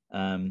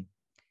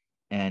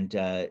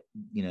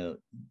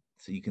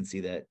 So you can see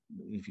that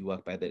if you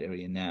walk by that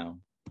area now.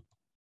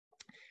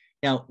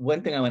 Now,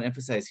 one thing I want to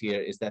emphasize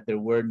here is that there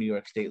were New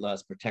York state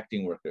laws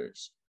protecting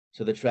workers.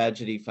 So the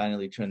tragedy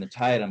finally turned the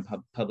tide on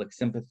public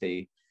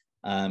sympathy,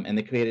 and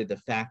they created the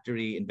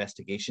Factory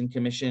Investigation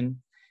Commission.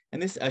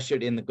 And this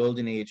ushered in the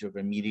golden age of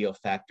remedial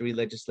factory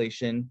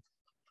legislation,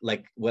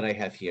 like what I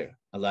have here.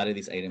 A lot of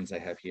these items I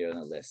have here on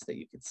the list that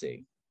you could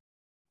see.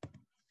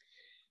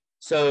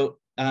 So,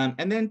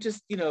 and then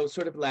just,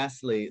 sort of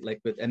lastly,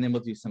 and then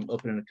we'll do some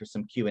open it for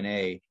some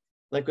Q&A,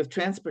 like with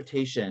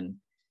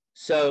transportation.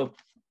 So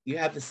you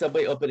have the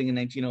subway opening in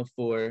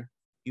 1904.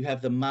 You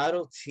have the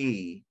Model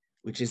T,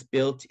 which is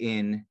built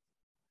in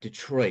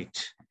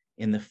Detroit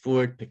in the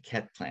Ford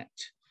Piquette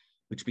plant,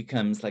 which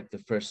becomes like the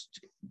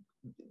first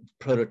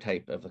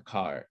prototype of a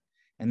car.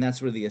 And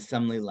that's where the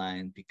assembly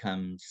line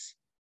becomes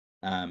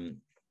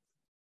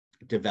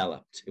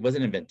developed. It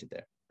wasn't invented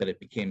there, but it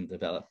became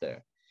developed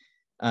there.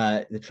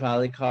 The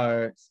trolley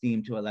car,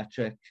 steam to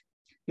electric.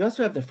 You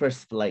also have the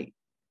first flight,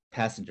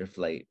 passenger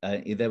flight.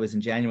 That was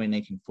in January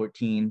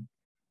 1914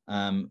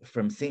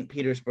 from St.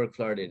 Petersburg,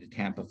 Florida to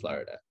Tampa,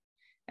 Florida.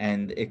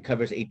 And it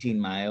covers 18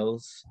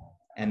 miles.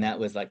 And that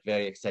was like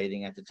very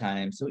exciting at the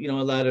time. So, a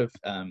lot of,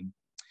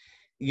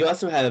 you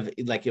also have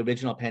like the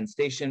original Penn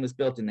Station was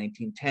built in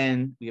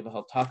 1910. We have a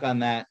whole talk on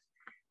that.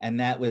 And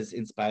that was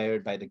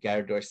inspired by the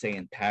Gare d'Orsay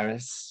in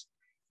Paris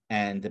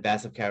and the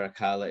Bass of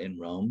Caracalla in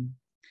Rome.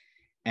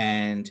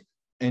 And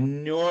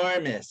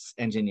enormous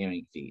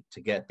engineering feat to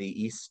get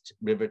the East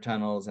River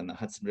tunnels and the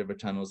Hudson River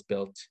tunnels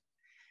built.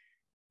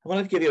 I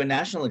want to give you a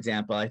national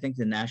example. I think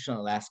the National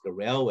Alaska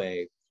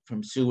Railway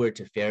from Seward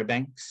to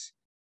Fairbanks,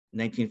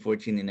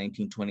 1914 and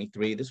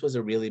 1923, this was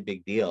a really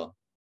big deal.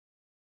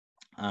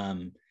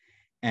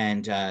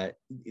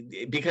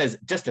 Because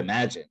just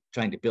imagine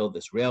trying to build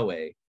this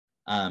railway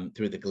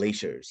through the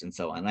glaciers and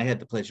so on. I had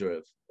the pleasure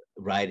of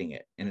riding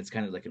it, and it's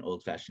kind of like an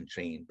old-fashioned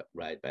train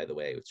ride, by the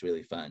way. It's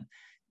really fun.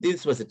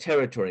 This was a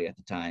territory at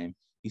the time.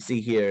 You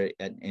see here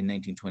in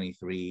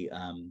 1923,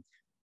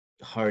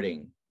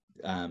 Harding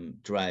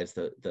drives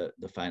the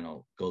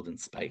final golden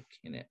spike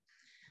in it.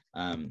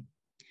 And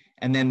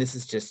then this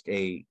is just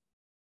a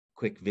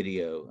quick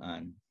video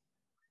on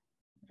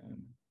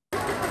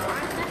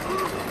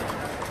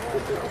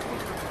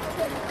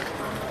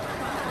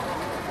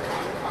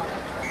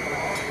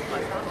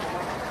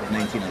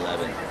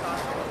 1911.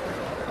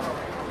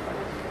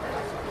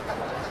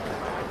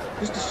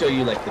 Just to show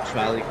you like the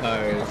trolley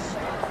cars,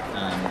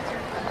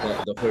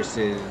 the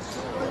horses,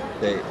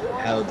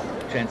 how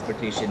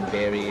transportation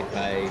varied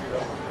by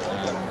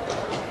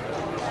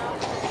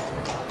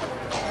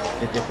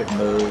the different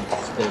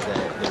modes. There's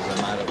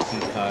a Model T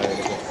car that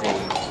we'll see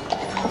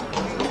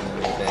in a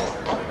little bit.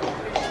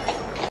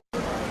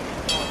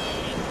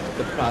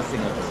 The crossing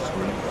of the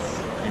streets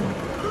and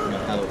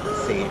how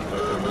safe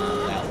or not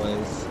that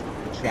was.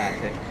 The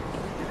traffic.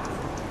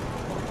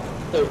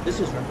 So this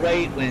was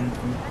right when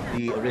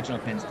the original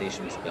Penn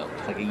Station was built,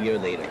 like a year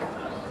later.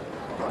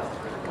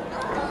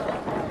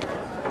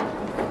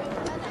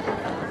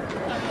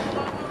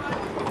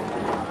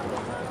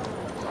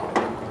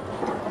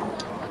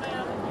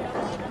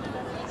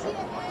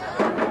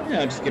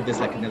 I'll just give this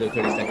like another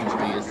 30 seconds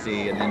for you to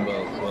see, and then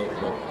we'll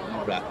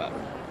wrap up.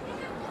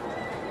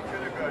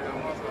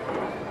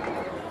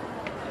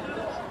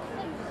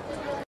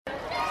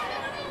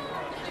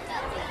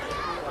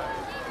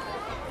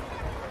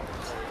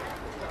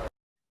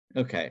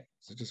 Okay,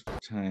 so just for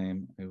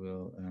time, I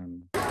will.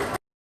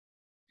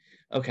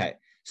 Okay,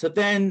 so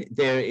then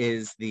there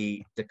is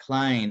the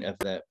decline of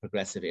the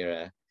progressive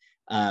era,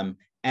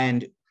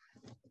 and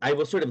I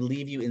will sort of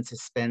leave you in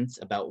suspense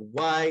about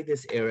why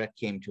this era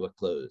came to a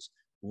close.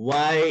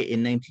 Why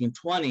in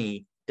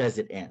 1920 does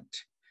it end?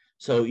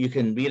 So you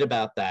can read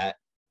about that,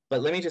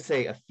 but let me just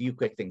say a few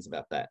quick things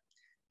about that.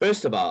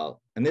 First of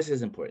all, and this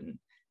is important,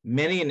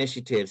 many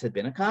initiatives had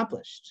been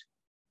accomplished,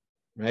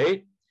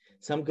 right?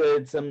 Some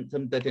good, some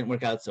that didn't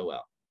work out so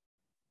well.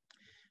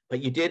 But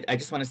I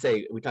just want to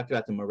say, we talked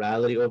about the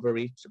morality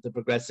overreach of the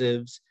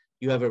progressives.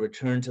 You have a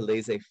return to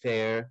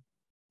laissez-faire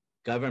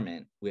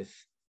government with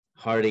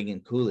Harding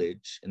and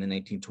Coolidge in the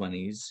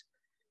 1920s.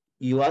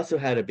 You also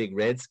had a big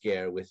Red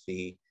Scare with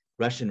the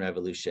Russian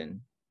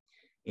Revolution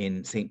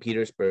in St.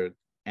 Petersburg.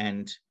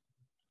 And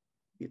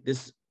there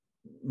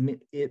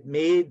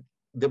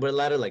were a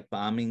lot of like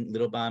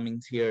little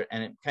bombings here,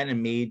 and it kind of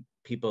made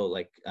people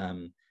like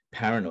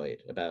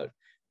paranoid about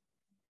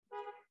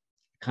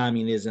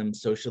communism,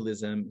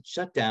 socialism. It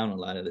shut down a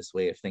lot of this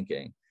way of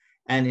thinking.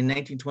 And in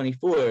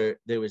 1924,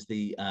 there was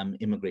the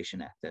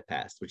Immigration Act that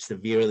passed, which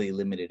severely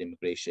limited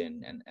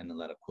immigration and a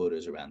lot of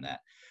quotas around that.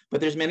 But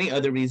there's many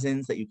other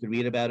reasons that you could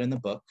read about in the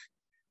book.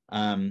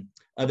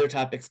 Other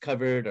topics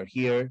covered are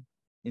here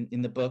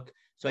in the book.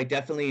 So I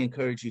definitely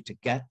encourage you to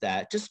get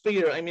that just for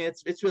your, I mean,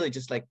 it's really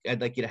just like,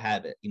 I'd like you to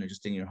have it,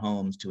 just in your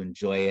homes to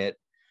enjoy it.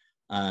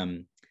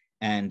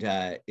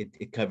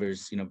 It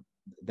covers,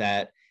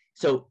 that.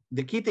 So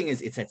the key thing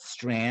is it's at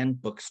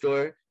Strand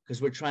Bookstore,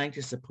 because we're trying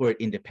to support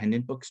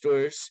independent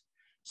bookstores.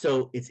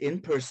 So it's in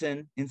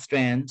person in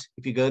Strand.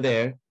 If you go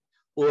there,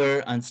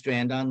 or on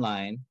Strand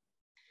Online.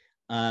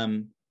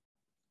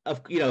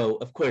 Of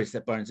course,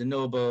 at Barnes and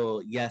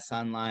Noble, yes,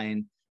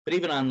 online, but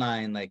even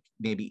online, like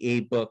maybe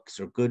abooks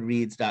or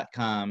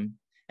goodreads.com.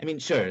 I mean,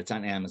 sure, it's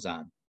on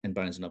Amazon and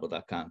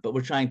barnesandnoble.com, but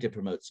we're trying to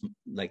promote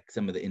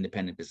some of the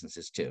independent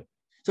businesses too.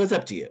 So it's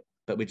up to you,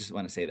 but we just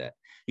want to say that.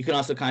 You can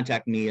also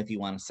contact me if you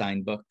want a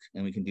signed book,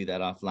 and we can do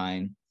that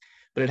offline.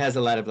 But it has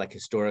a lot of like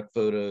historic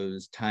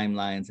photos,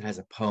 timelines. It has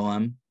a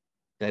poem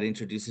that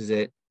introduces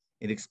it.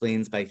 It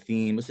explains by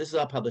theme. This is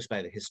all published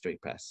by the History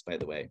Press, by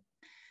the way.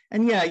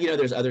 And yeah,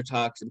 there's other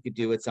talks that we could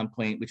do at some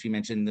point, which we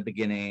mentioned in the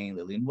beginning,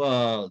 Lillian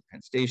Wall,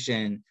 Penn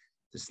Station,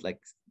 just like,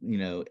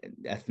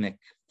 ethnic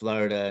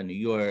Florida, New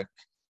York,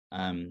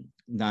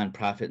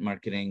 nonprofit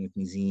marketing with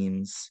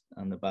museums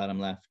on the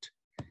bottom left.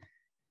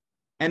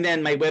 And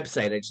then my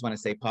website, I just want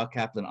to say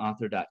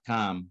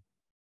paulkaplanauthor.com,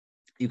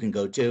 you can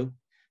go to.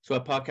 So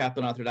at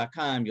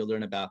paulkaplanauthor.com, you'll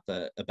learn about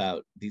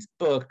these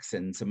books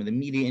and some of the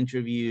media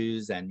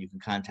interviews, and you can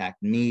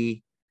contact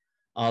me,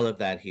 all of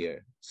that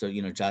here. So,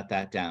 jot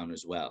that down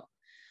as well.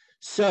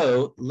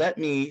 So let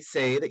me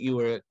say that you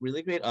were a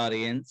really great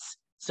audience.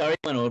 Sorry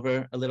I went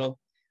over a little,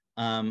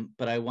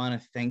 but I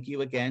want to thank you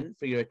again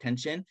for your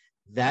attention.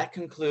 That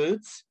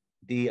concludes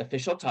the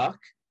official talk.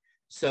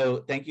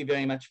 So thank you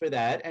very much for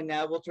that. And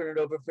now we'll turn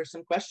it over for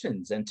some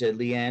questions, and to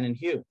Leanne and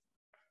Hugh.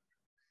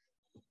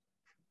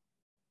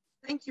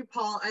 Thank you,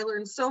 Paul. I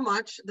learned so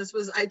much.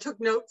 I took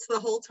notes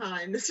the whole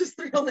time. This is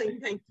thrilling.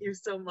 Thank you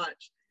so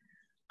much.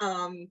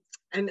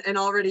 And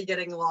already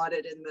getting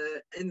lauded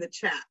in the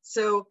chat.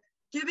 So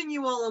giving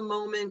you all a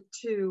moment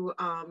to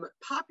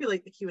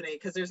populate the Q&A,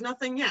 because there's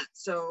nothing yet.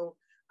 So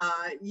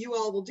you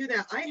all will do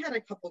that. I had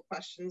a couple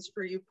questions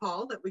for you,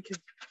 Paul, that we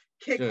could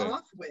kick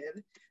off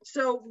with.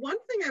 So one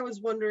thing I was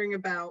wondering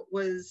about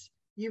was,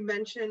 you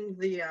mentioned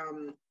the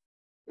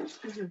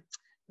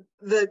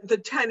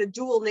kind of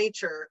dual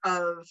nature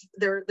of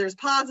there's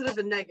positive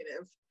and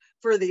negative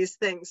for these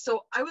things.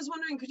 So I was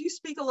wondering, could you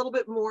speak a little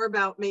bit more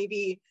about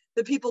maybe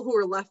the people who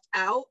were left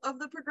out of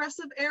the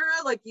progressive era?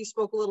 Like you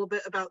spoke a little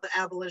bit about the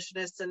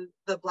abolitionists and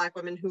the Black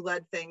women who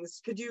led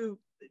things. Could you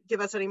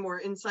give us any more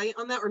insight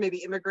on that, or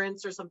maybe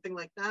immigrants or something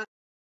like that?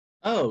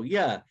 Oh,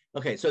 yeah.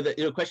 Okay, so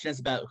the question is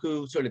about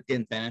who sort of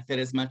didn't benefit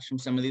as much from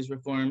some of these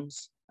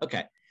reforms?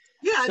 Okay.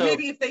 Yeah, so, and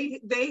maybe if they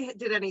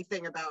did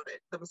anything about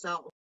it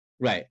themselves.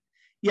 Right.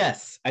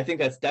 Yes, I think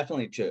that's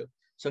definitely true.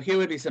 So here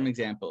would be some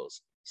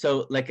examples.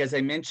 So like, as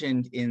I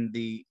mentioned in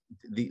the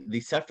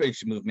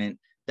suffrage movement,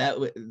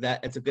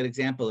 that's a good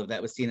example of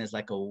that was seen as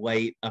like a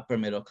white upper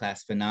middle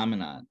class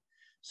phenomenon.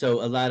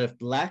 So a lot of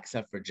Black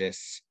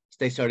suffragists,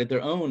 they started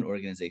their own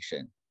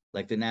organization,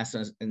 like the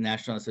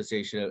National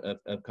Association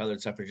of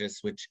Colored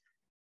Suffragists,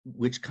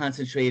 which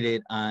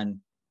concentrated on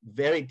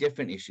very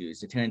different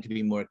issues. It tended to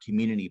be more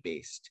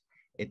community-based.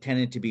 It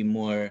tended to be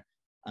more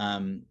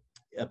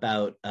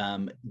about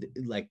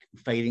like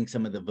fighting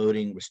some of the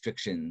voting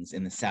restrictions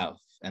in the South,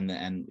 and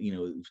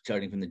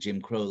starting from the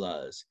Jim Crow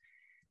laws.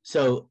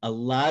 So a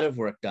lot of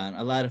work done,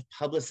 a lot of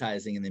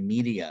publicizing in the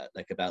media,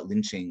 like about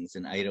lynchings,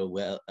 and Ida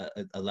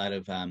a lot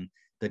of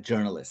the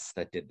journalists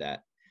that did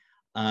that.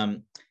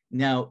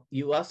 Now,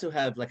 you also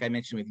have, like I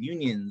mentioned with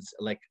unions,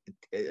 like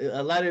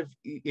a lot of,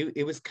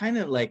 it was kind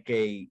of like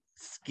a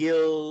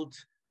skilled,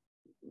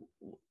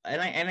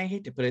 and I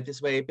hate to put it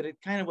this way, but it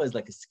kind of was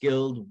like a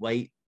skilled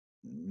white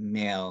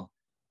male.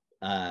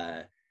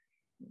 They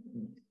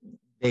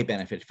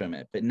benefited from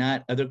it, but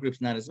not other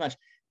groups, not as much,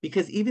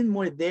 because even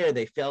more there,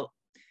 they felt,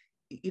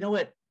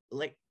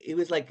 like it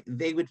was like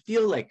they would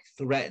feel like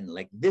threatened,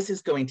 like this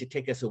is going to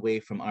take us away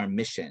from our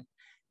mission.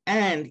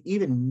 And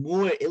even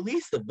more, at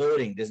least the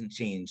voting doesn't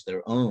change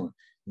their own.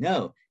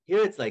 No,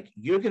 here it's like,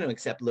 you're going to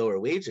accept lower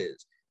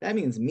wages. That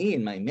means me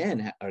and my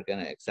men are going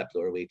to accept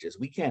lower wages.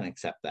 We can't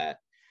accept that.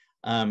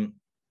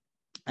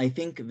 I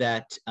think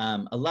that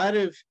a lot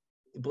of,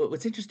 but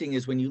what's interesting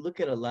is when you look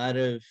at a lot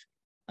of,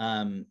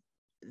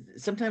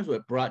 sometimes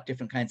what brought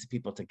different kinds of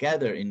people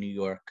together in New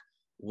York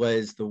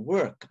was the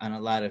work on a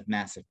lot of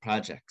massive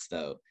projects,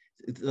 though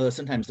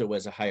sometimes there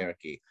was a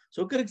hierarchy.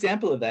 So a good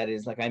example of that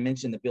is, like I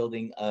mentioned, the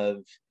building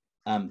of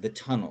the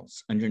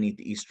tunnels underneath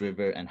the East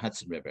River and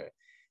Hudson River.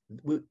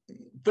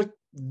 But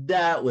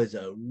that was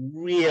a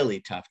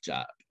really tough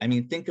job. I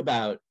mean, think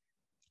about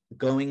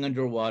going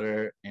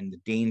underwater and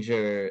the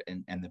danger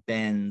and the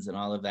bends and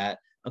all of that.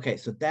 Okay,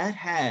 so that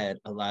had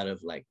a lot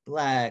of like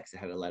Blacks, it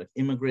had a lot of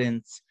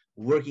immigrants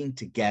working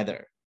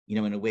together,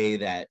 in a way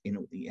that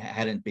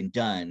hadn't been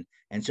done,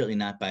 and certainly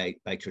not by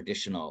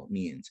traditional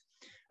means.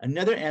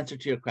 Another answer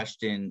to your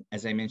question,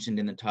 as I mentioned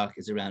in the talk,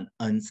 is around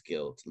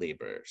unskilled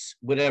laborers,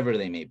 whatever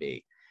they may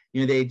be.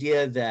 The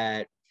idea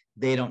that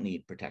they don't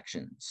need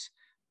protections,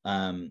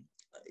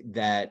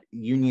 that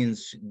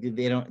unions,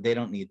 they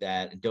don't need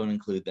that, and don't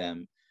include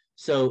them.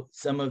 So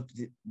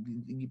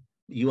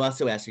you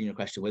also asked in your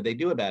question, what do they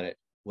do about it?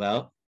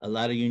 Well, a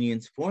lot of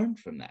unions formed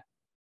from that,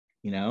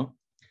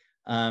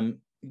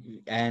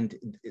 and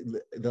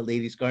the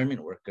ladies'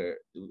 garment worker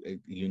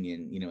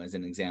union, as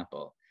an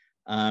example.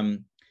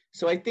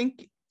 So I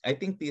think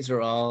these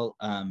are all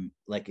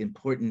like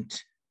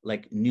important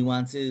like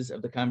nuances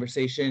of the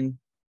conversation.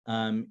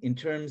 In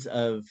terms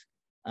of,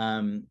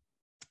 I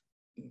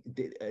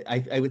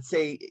would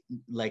say,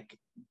 like,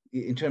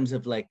 in terms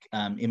of like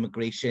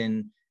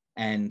immigration,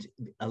 and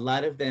a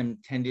lot of them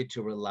tended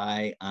to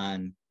rely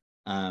on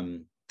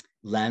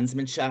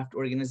Landsmannschaft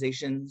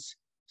organizations.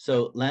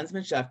 So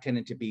Landsmannschaft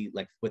tended to be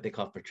like what they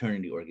call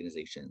fraternity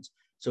organizations.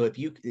 So if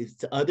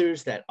it's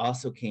others that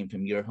also came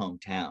from your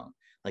hometown,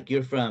 like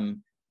you're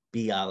from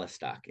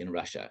Bialystok in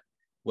Russia,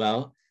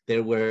 well,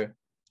 there were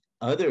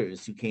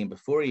others who came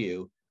before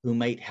you who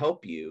might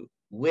help you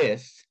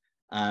with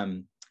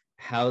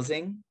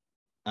housing,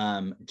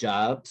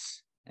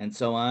 jobs, and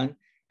so on,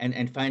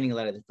 and finding a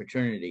lot of the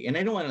fraternity. And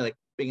I don't want to like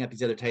bring up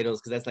these other titles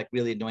because that's like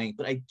really annoying,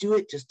 but I do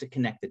it just to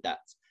connect the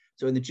dots.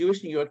 So in the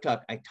Jewish New York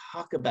talk, I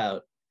talk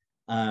about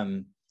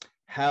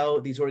how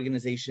these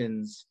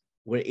organizations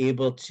were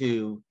able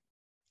to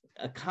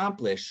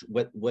accomplish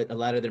what a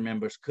lot of their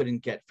members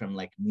couldn't get from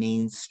like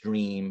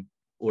mainstream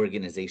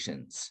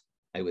organizations,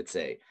 I would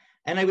say.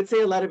 And I would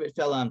say a lot of it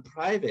fell on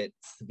private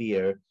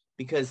sphere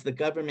because the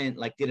government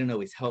like didn't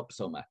always help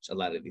so much, a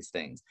lot of these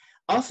things.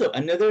 Also,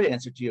 another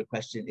answer to your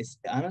question is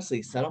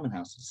honestly settlement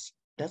houses.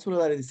 That's what a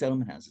lot of these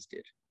settlement houses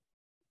did.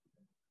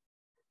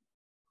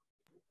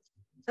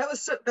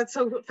 That's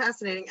so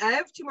fascinating. I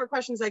have two more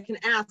questions I can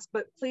ask,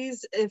 but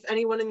please, if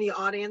anyone in the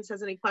audience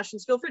has any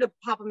questions, feel free to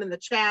pop them in the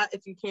chat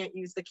if you can't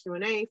use the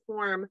Q&A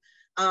form.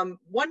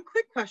 One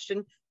quick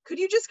question, could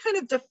you just kind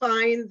of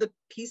define the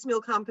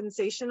piecemeal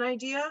compensation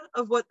idea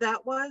of what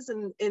that was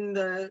in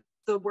the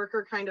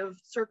worker kind of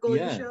circle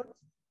you showed?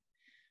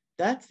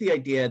 That's the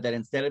idea that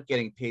instead of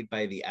getting paid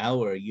by the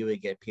hour, you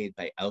would get paid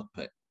by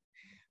output.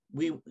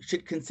 We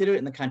should consider it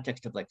in the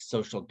context of like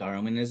social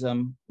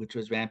Darwinism, which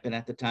was rampant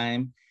at the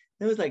time.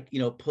 It was like, you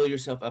know, pull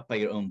yourself up by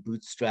your own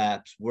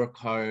bootstraps, work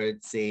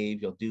hard,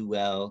 save, you'll do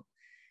well.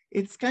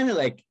 It's kind of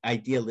like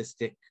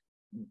idealistic,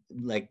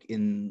 like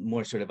in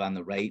more sort of on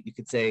the right, you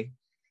could say.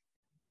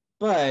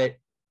 But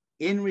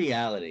in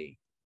reality,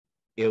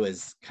 it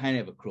was kind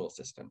of a cruel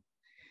system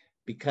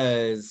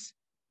because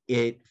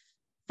it,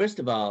 first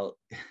of all,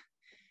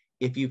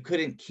 if you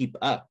couldn't keep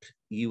up,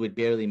 you would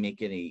barely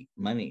make any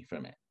money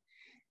from it.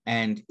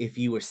 And if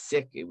you were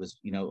sick, it was,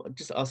 you know,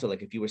 just also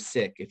like if you were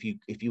sick, if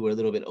you were a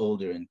little bit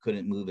older and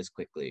couldn't move as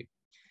quickly.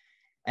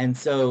 And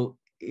so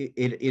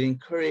it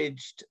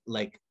encouraged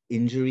like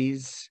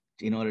injuries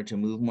in order to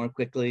move more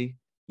quickly,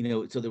 you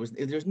know, so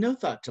there's no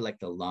thought to like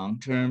the long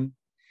term.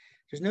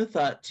 There's no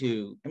thought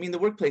to, I mean, the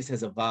workplace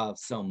has evolved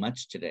so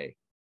much today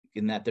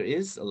in that there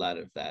is a lot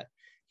of that.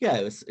 Yeah,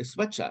 it's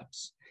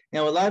sweatshops.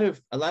 Now, a lot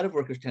of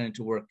workers tended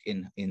to work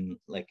in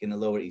like in the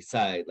Lower East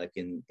Side, like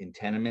in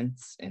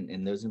tenements and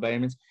in those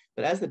environments.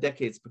 But as the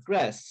decades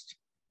progressed,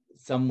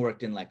 some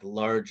worked in like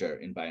larger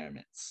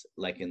environments,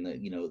 like in the,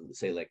 you know,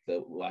 say like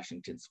the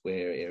Washington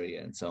Square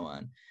area and so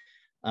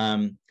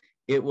on.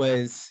 It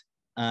was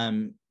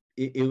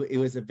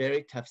a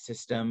very tough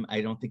system. I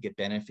don't think it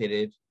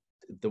benefited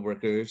the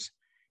workers.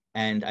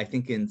 And I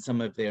think in some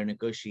of their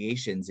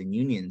negotiations and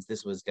unions,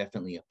 this was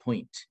definitely a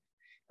point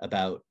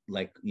about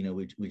like, you know,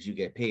 would you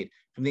get paid?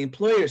 From the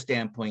employer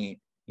standpoint,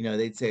 you know,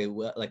 they'd say,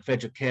 well, like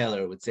Frederick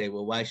Taylor would say,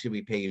 well, why should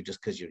we pay you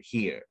just because you're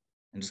here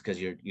and just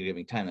because you're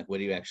giving time? Like, what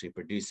are you actually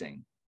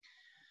producing?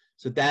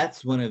 So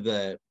that's one of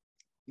the,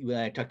 when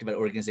I talked about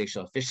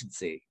organizational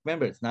efficiency,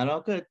 remember, it's not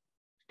all good,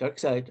 dark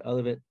side, all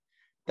of it.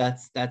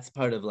 That's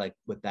part of like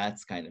what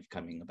that's kind of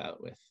coming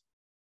about with.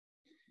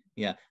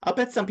 Yeah, I'll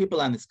bet some people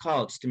on this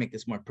call, just to make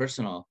this more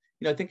personal,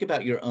 you know, think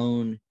about your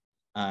own,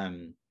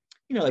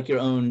 you know, like your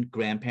own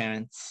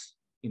grandparents,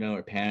 you know,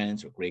 or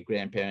parents or great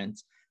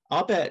grandparents.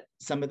 I'll bet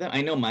some of them.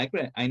 I know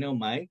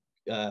my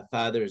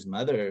father's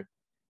mother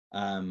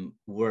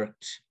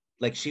worked,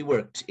 like she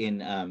worked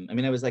in. I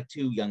mean, I was like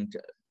too young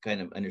to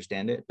kind of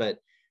understand it, but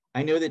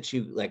I know that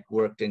she like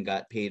worked and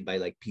got paid by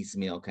like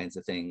piecemeal kinds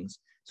of things.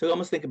 So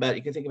almost think about it.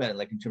 You can think about it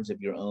like in terms of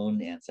your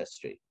own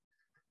ancestry.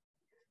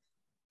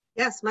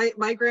 Yes,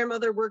 my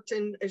grandmother worked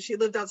she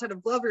lived outside of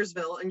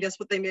Gloversville, and guess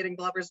what they made in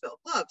Gloversville?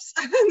 Gloves.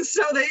 And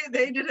so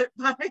they did it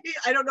by,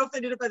 I don't know if they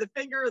did it by the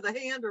finger or the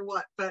hand or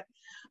what, but,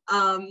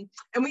 and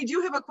we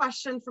do have a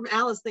question from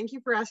Alice. Thank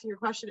you for asking your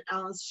question,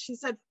 Alice. She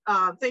said,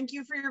 thank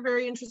you for your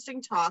very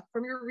interesting talk.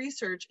 From your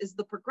research, is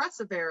the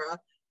progressive era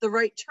the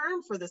right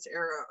term for this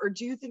era? Or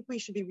do you think we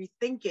should be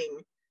rethinking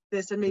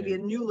this and maybe a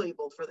new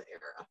label for the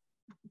era?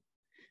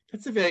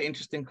 That's a very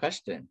interesting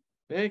question.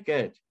 Very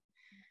good.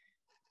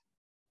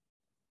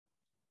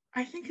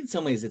 I think in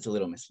some ways it's a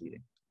little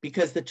misleading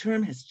because the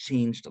term has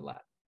changed a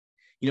lot.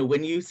 You know,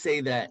 when you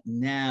say that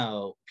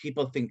now,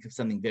 people think of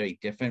something very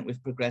different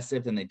with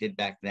progressive than they did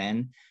back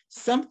then.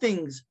 Some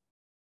things,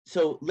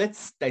 so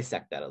let's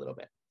dissect that a little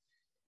bit.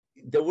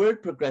 The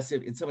word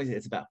progressive, in some ways,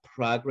 it's about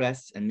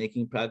progress and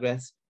making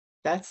progress.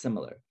 That's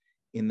similar.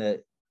 In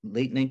the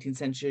late 19th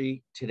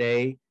century,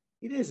 today,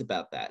 it is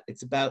about that.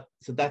 It's about,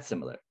 so that's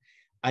similar.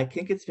 I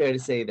think it's fair to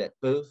say that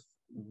both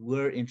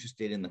were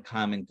interested in the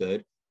common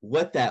good.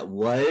 What that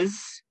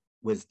was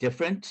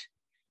different,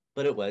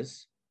 but it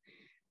was.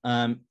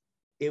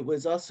 It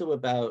was also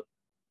about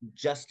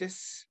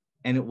justice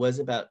and it was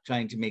about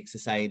trying to make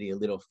society a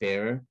little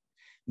fairer.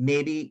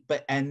 Maybe,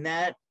 but, and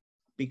that,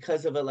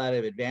 because of a lot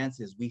of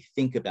advances, we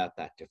think about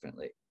that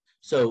differently.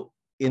 So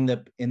in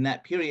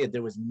that period,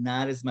 there was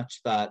not as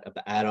much thought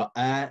about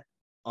at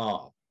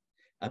all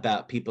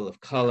about people of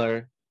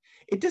color.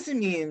 It doesn't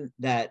mean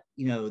that,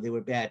 you know, they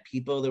were bad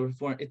people, they were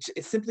foreign.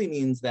 It simply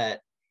means that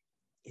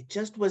it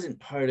just wasn't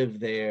part of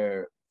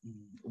their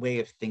way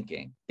of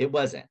thinking. It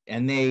wasn't.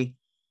 And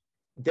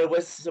there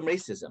was some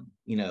racism,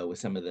 you know, with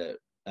some of the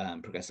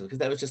progressives, because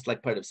that was just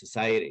like part of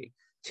society.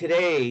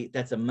 Today,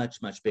 that's a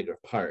much, much bigger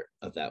part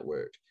of that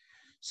word.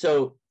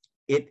 So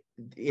in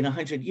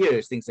 100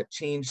 years, things have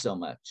changed so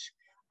much.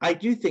 I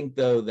do think,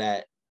 though,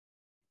 that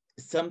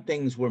some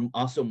things were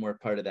also more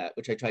part of that,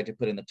 which I tried to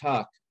put in the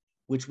talk,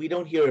 which we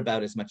don't hear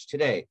about as much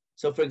today.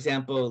 So, for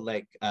example,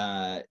 like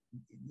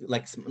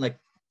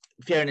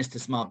fairness to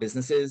small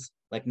businesses,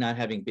 like not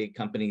having big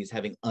companies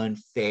having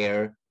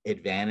unfair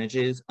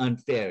advantages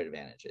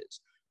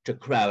to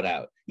crowd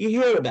out. You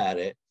hear about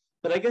it,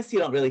 but I guess you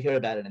don't really hear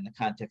about it in the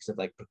context of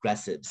like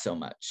progressives so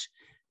much.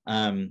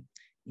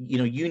 You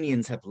know,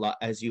 unions have,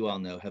 as you all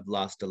know, have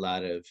lost a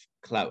lot of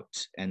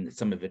clout, and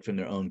some of it from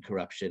their own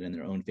corruption and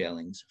their own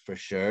failings, for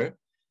sure.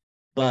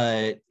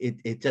 But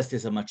it just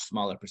is a much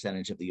smaller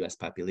percentage of the US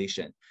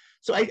population.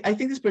 So I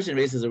think this person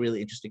raises a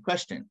really interesting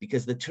question,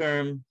 because the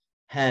term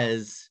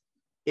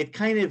it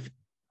kind of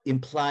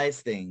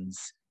implies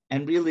things,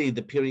 and really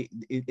the period,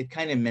 it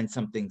kind of meant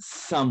something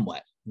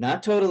somewhat,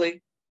 not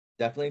totally,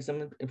 definitely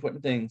some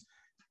important things,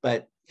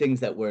 but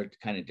things that were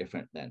kind of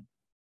different then.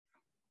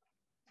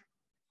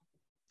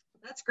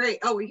 That's great.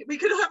 Oh, we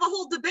could have a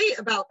whole debate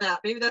about that.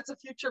 Maybe that's a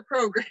future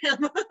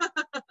program.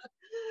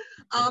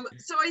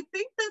 So I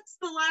think that's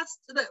the last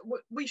that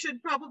we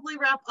should probably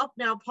wrap up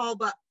now, Paul,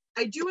 but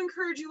I do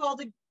encourage you all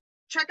to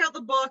check out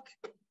the book.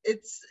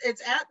 It's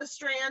at the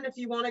Strand. If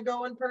you want to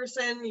go in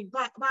person, you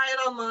buy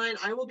it online.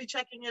 I will be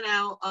checking it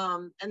out.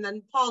 And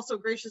then Paul so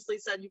graciously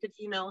said you could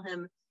email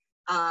him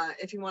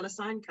if you want a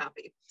signed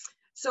copy.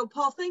 So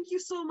Paul, thank you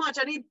so much.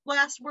 Any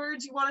last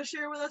words you want to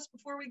share with us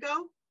before we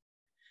go?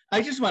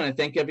 I just want to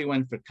thank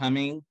everyone for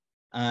coming.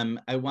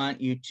 I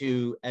want you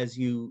to, as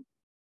you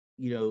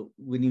know,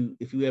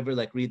 if you ever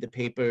like read the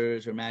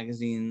papers or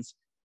magazines,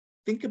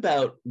 think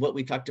about what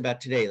we talked about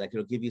today. Like,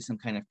 it'll give you some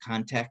kind of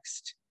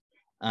context,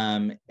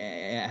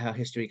 how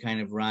history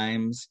kind of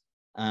rhymes.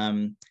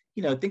 You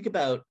know, think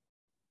about,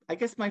 I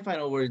guess my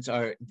final words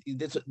are,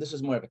 this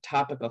is more of a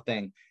topical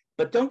thing,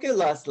 but don't get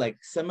lost, like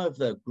some of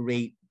the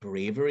great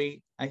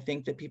bravery, I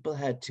think, that people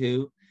had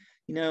too.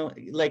 You know,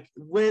 like,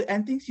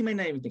 and things you might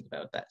not even think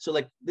about that. So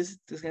like, this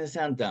is going to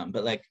sound dumb,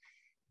 but like,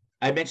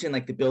 I mentioned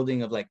like the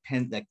building of like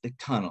the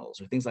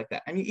tunnels or things like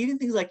that. I mean, even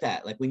things like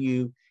that, like when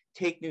you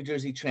take New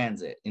Jersey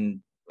Transit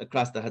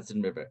across the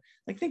Hudson River,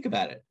 like think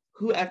about it.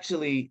 Who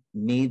actually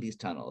made these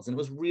tunnels? And it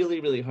was really,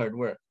 really hard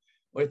work.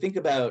 Or think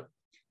about,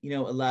 you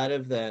know, a lot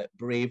of the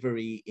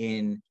bravery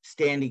in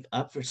standing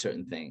up for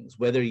certain things,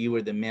 whether you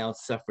were the male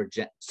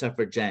suffragette,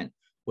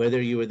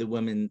 whether you were the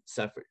woman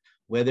suffrage,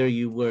 whether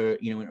you were,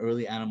 you know, an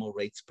early animal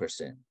rights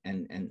person,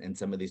 and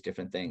some of these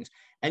different things.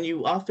 And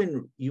you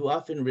often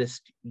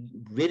risked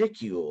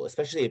ridicule,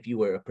 especially if you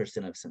were a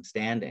person of some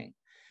standing.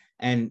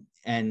 And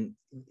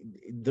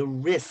the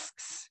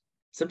risks,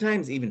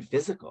 sometimes even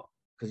physical,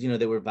 because, you know,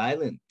 there were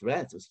violent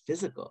threats, it was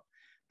physical,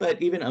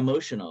 but even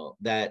emotional,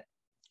 that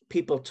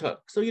people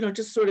took. So, you know,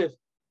 just sort of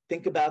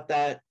think about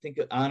that,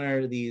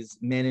 honor these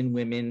men and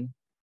women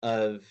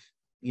of,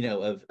 you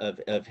know,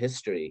 of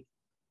history.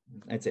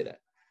 I'd say that.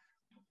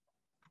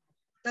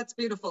 That's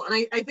beautiful.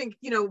 And I think,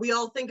 you know, we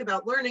all think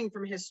about learning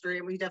from history,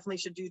 and we definitely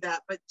should do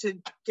that, but to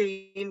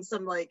gain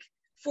some like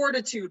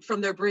fortitude from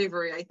their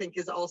bravery, I think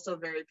is also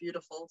very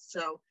beautiful.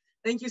 So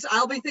thank you. So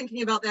I'll be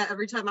thinking about that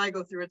every time I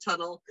go through a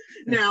tunnel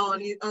now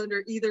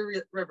under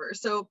either river.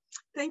 So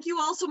thank you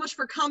all so much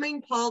for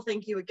coming. Paul,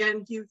 thank you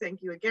again. Hugh,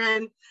 thank you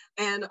again.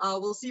 And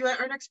we'll see you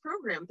at our next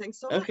program. Thanks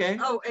so much. Okay.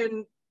 Oh,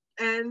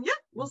 and yeah,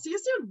 we'll see you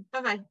soon.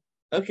 Bye-bye.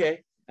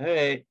 Okay. All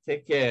right.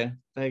 Take care.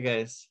 Bye,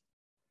 guys.